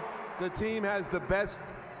row, the team has the best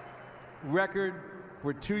record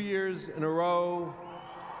for 2 years in a row.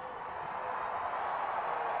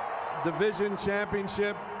 Division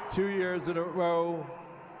championship 2 years in a row.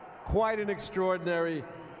 Quite an extraordinary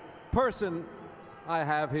person I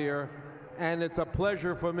have here, and it's a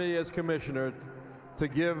pleasure for me as commissioner to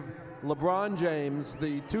give LeBron James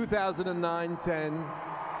the 2009-10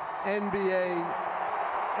 NBA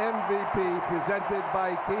MVP presented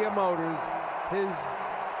by Kia Motors, his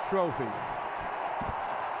trophy.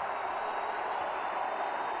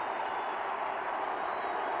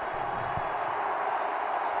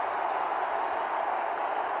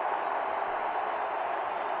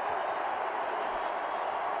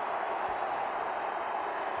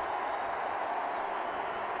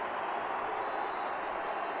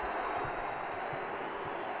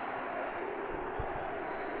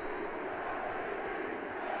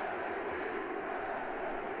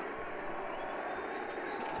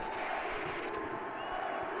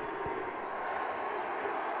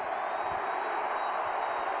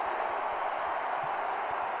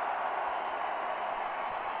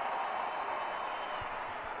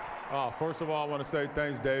 First of all, I want to say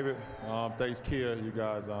thanks, David. Thanks, Kia. You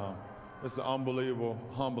guys, this is an unbelievable,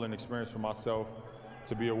 humbling experience for myself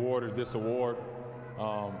to be awarded this award.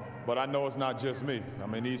 But I know it's not just me. I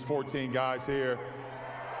mean, these 14 guys here,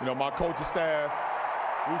 you know, my coaching staff,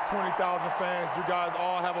 these 20,000 fans, you guys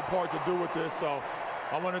all have a part to do with this. So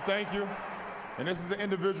I want to thank you. And this is an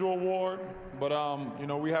individual award, but you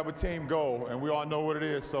know, we have a team goal, and we all know what it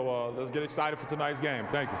is. So let's get excited for tonight's game.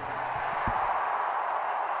 Thank you.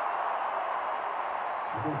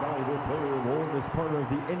 The Valuable Player Award is part of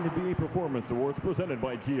the NBA Performance Awards presented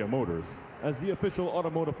by Kia Motors. As the official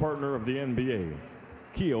automotive partner of the NBA,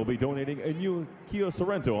 Kia will be donating a new Kia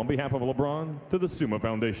Sorento on behalf of LeBron to the Summa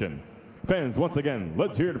Foundation. Fans, once again,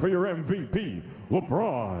 let's hear it for your MVP,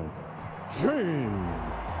 LeBron James.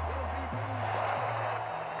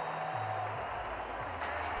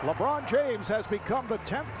 LeBron James has become the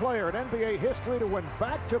 10th player in NBA history to win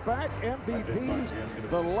back-to-back MVPs.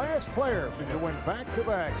 The last player to win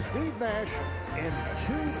back-to-back, Steve Nash, in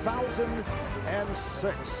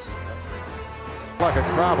 2006. Like a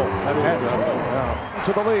travel.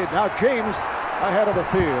 To the lead. Now James ahead of the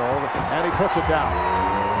field, and he puts it down.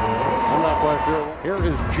 I'm not quite sure. Here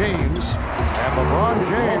is James, and LeBron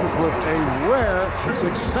James with a rare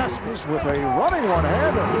success with a running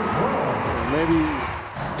one-hander. Maybe.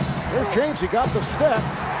 Here's James, he got the step.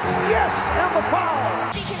 Yes, and the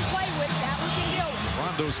foul. He can play with that, we can deal with.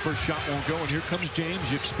 Rondo's first shot won't go, and here comes James.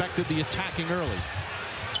 You expected the attacking early.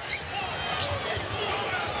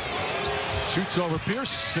 Shoots over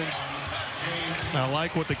Pierce. And I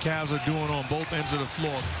like what the Cavs are doing on both ends of the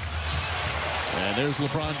floor. And there's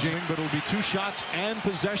LeBron James, but it'll be 2 shots and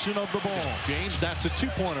possession of the ball. James, that's a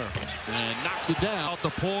 2-pointer, and knocks it down. The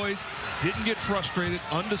poise, didn't get frustrated,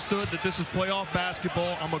 understood that this is playoff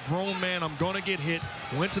basketball. I'm a grown man, I'm going to get hit,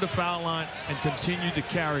 went to the foul line, and continued to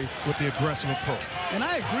carry with the aggressive approach. And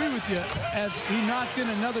I agree with you as he knocks in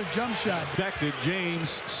another jump shot. Expected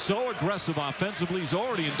James so aggressive offensively, he's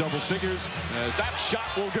already in double figures as that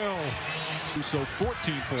shot will go. So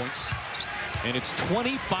 14 points. And it's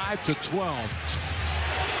 25-12.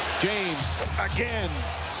 James again,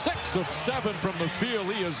 6 of 7 from the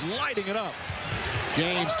field. He is lighting it up.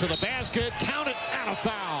 James to the basket, count it, and a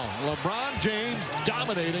foul. LeBron James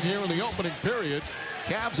dominating here in the opening period.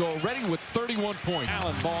 Cavs already with 31 points.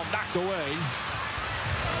 Allen ball knocked away.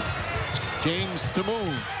 James to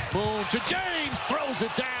Moon. Moon to James, throws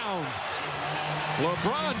it down.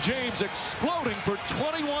 LeBron James exploding for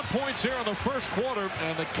 21 points here in the first quarter,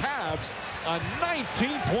 and the Cavs a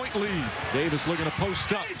 19-point lead. Davis looking to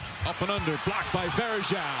post up and under, blocked by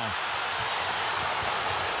Verjao.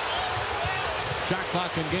 Shot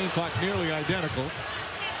clock and game clock nearly identical.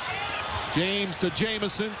 James to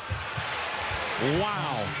Jamison.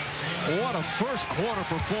 Wow, what a first quarter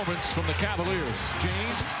performance from the Cavaliers.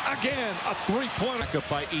 James again, a 3-pointer. Up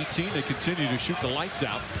by 18, they continue to shoot the lights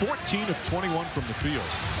out. 14 of 21 from the field.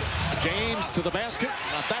 James to the basket,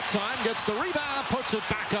 not that time, gets the rebound, puts it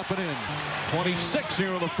back up and in. 26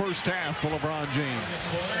 here in the first half for LeBron James.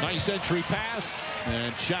 Nice entry pass,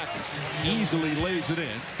 and Shaq easily lays it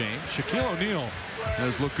in. Shaquille O'Neal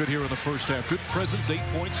has looked good here in the first half. Good presence, 8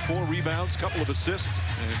 points, 4 rebounds, couple of assists,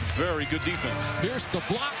 and very good defense. Here's the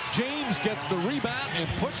block. James gets the rebound and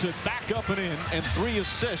puts it back up and in, and 3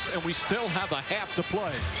 assists, and we still have a half to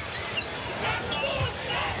play.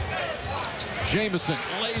 Jamison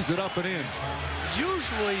lays it up and in.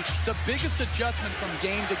 Usually, the biggest adjustment from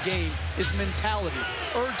game to game is mentality,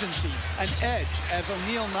 urgency, an edge as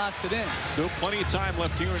O'Neal knocks it in. Still plenty of time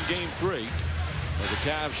left here in game 3. But the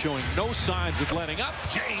Cavs showing no signs of letting up.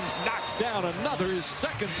 James knocks down another, his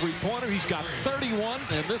second 3-pointer. He's got 31,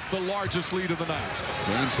 and this is the largest lead of the night.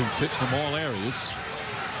 James has hit from all areas.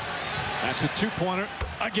 That's a 2-pointer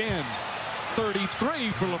again.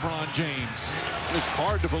 33 for LeBron James. It's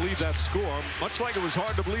hard to believe that score, much like it was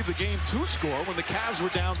hard to believe the game 2 score when the Cavs were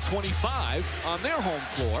down 25 on their home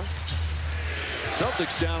floor.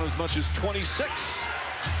 Celtics down as much as 26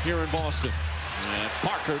 here in Boston. And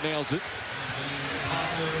Parker nails it.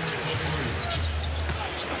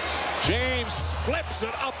 James flips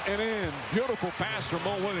it up and in. Beautiful pass from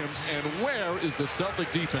Mo Williams. And where is the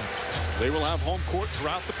Celtic defense? They will have home court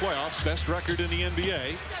throughout the playoffs. Best record in the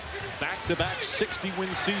NBA. Back-to-back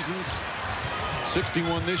 60-win seasons.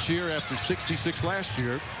 61 this year after 66 last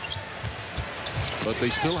year. But they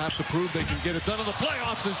still have to prove they can get it done in the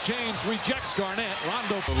playoffs as James rejects Garnett.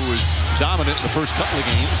 Rondo, who was dominant in the first couple of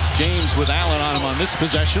games. James with Allen on him on this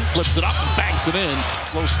possession. Flips it up and banks it in.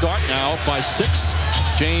 Low start now by 6.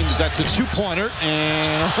 James, that's a 2-pointer,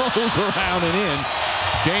 and rolls around and in.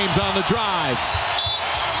 James on the drive.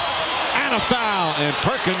 And a foul, and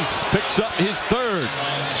Perkins picks up his 3rd.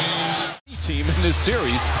 Team in this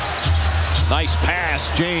series. Nice pass,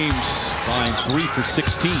 James trying 3 for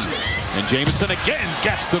 16. And Jamison again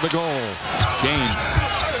gets to the goal. James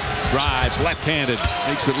drives left-handed,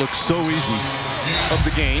 makes it look so easy of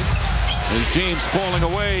the game. As James falling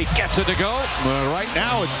away, gets it to go. Right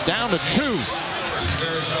now it's down to 2.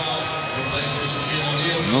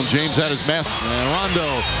 Well, James had his mask. And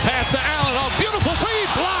Rondo pass to Allen. Oh, beautiful feed,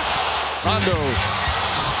 block. Rondo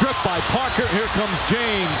stripped by Parker. Here comes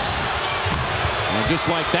James. And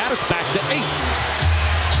just like that, it's back to 8.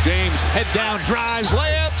 James head down, drives,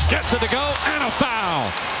 layup, gets it to go, and a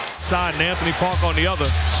foul. Side and Anthony Parker on the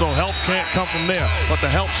other, so help can't come from there, but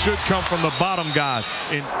the help should come from the bottom guys.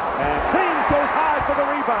 And James goes high for the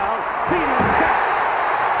rebound, feeding set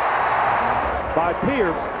by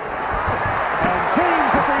Pierce. And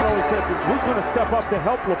James always said, who's going to step up to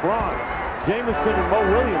help LeBron? Jamison and Mo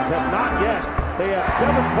Williams have not yet. They have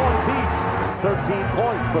 7 points each, 13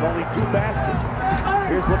 points, but only 2 baskets.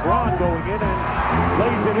 Here's LeBron going in and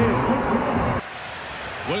lays it in.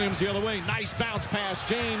 Williams the other way, nice bounce pass.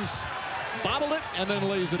 James bobbled it and then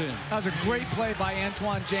lays it in. That was a great play by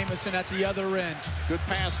Antoine Jamison at the other end. Good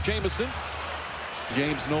pass, Jamison.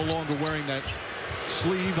 James no longer wearing that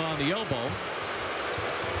sleeve on the elbow.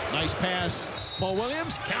 Nice pass, Mo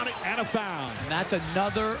Williams, count it, and a foul. And that's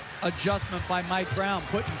another adjustment by Mike Brown,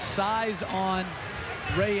 putting size on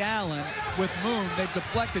Ray Allen with Moon. They've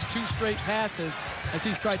deflected 2 straight passes as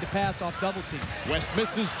he's tried to pass off double teams. West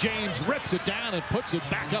misses, James rips it down and puts it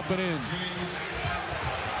back up and in.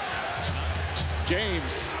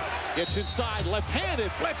 James gets inside,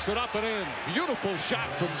 left-handed, flips it up and in. Beautiful shot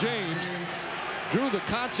from James. Drew the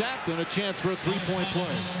contact and a chance for a 3-point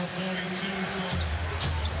play.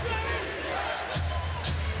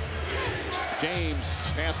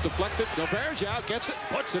 James, pass deflected. Verjao gets it,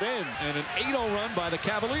 puts it in, and an 8-0 run by the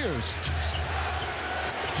Cavaliers.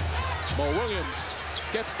 Mo Williams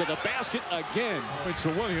gets to the basket again. Points for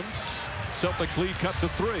Williams. Celtics lead cut to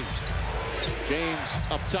 3. James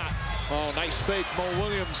up top. Oh, nice fake. Mo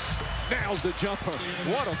Williams nails the jumper.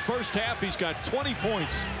 What a first half. He's got 20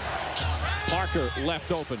 points. Parker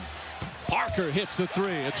left open. Parker hits the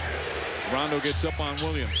 3. Rondo gets up on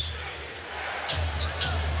Williams.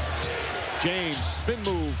 James, spin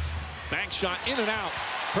move, bank shot in and out.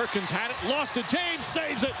 Perkins had it, lost it. James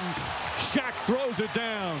saves it, and Shaq throws it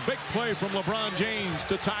down. Big play from LeBron James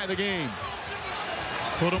to tie the game.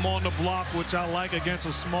 Put him on the block, which I like against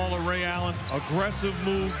a smaller Ray Allen. Aggressive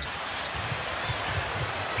move.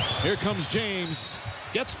 Here comes James.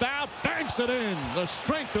 Gets fouled, banks it in. The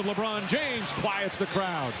strength of LeBron James quiets the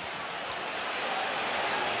crowd.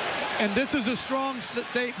 And this is a strong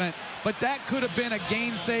statement, but that could have been a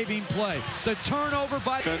game-saving play. The turnover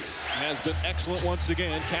by... Defense has been excellent once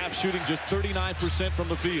again. Cavs shooting just 39% from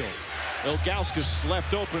the field. Ilgauskas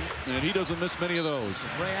left open, and he doesn't miss many of those.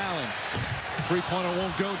 Ray Allen. 3-pointer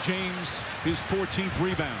won't go. James, his 14th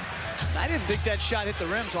rebound. I didn't think that shot hit the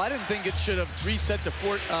rim, so I didn't think it should have reset to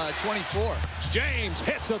 24. James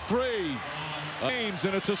hits a 3. James,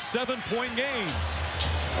 and it's a 7-point game.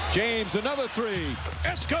 James, another 3.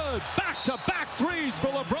 It's good. Back-to-back 3s for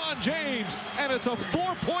LeBron James, and it's a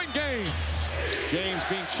 4-point game. James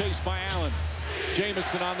being chased by Allen.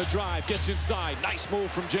 Jamison on the drive, gets inside. Nice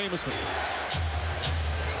move from Jamison.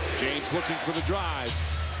 James looking for the drive.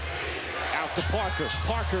 Out to Parker.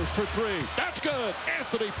 Parker for 3. That's good.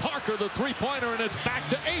 Anthony Parker, the 3-pointer, and it's back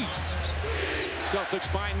to 8.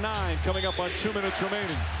 Celtics by 9, coming up on 2 minutes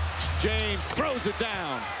remaining. James throws it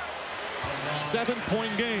down.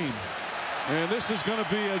 7-point game. And this is going to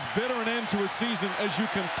be as bitter an end to a season as you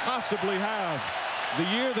can possibly have. The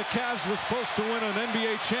year the Cavs were supposed to win an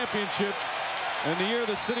NBA championship, and the year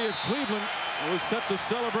the city of Cleveland was set to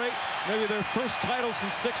celebrate maybe their first title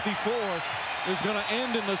since '64 is going to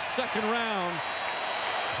end in the 2nd round.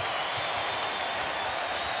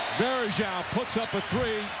 Verjao puts up a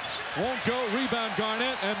 3. Won't go. Rebound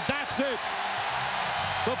Garnett, and that's it.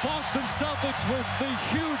 The Boston Celtics with the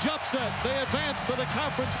huge upset. They advance to the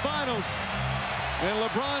conference finals. And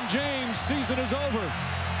LeBron James' season is over.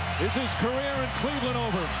 Is his career in Cleveland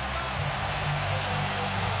over?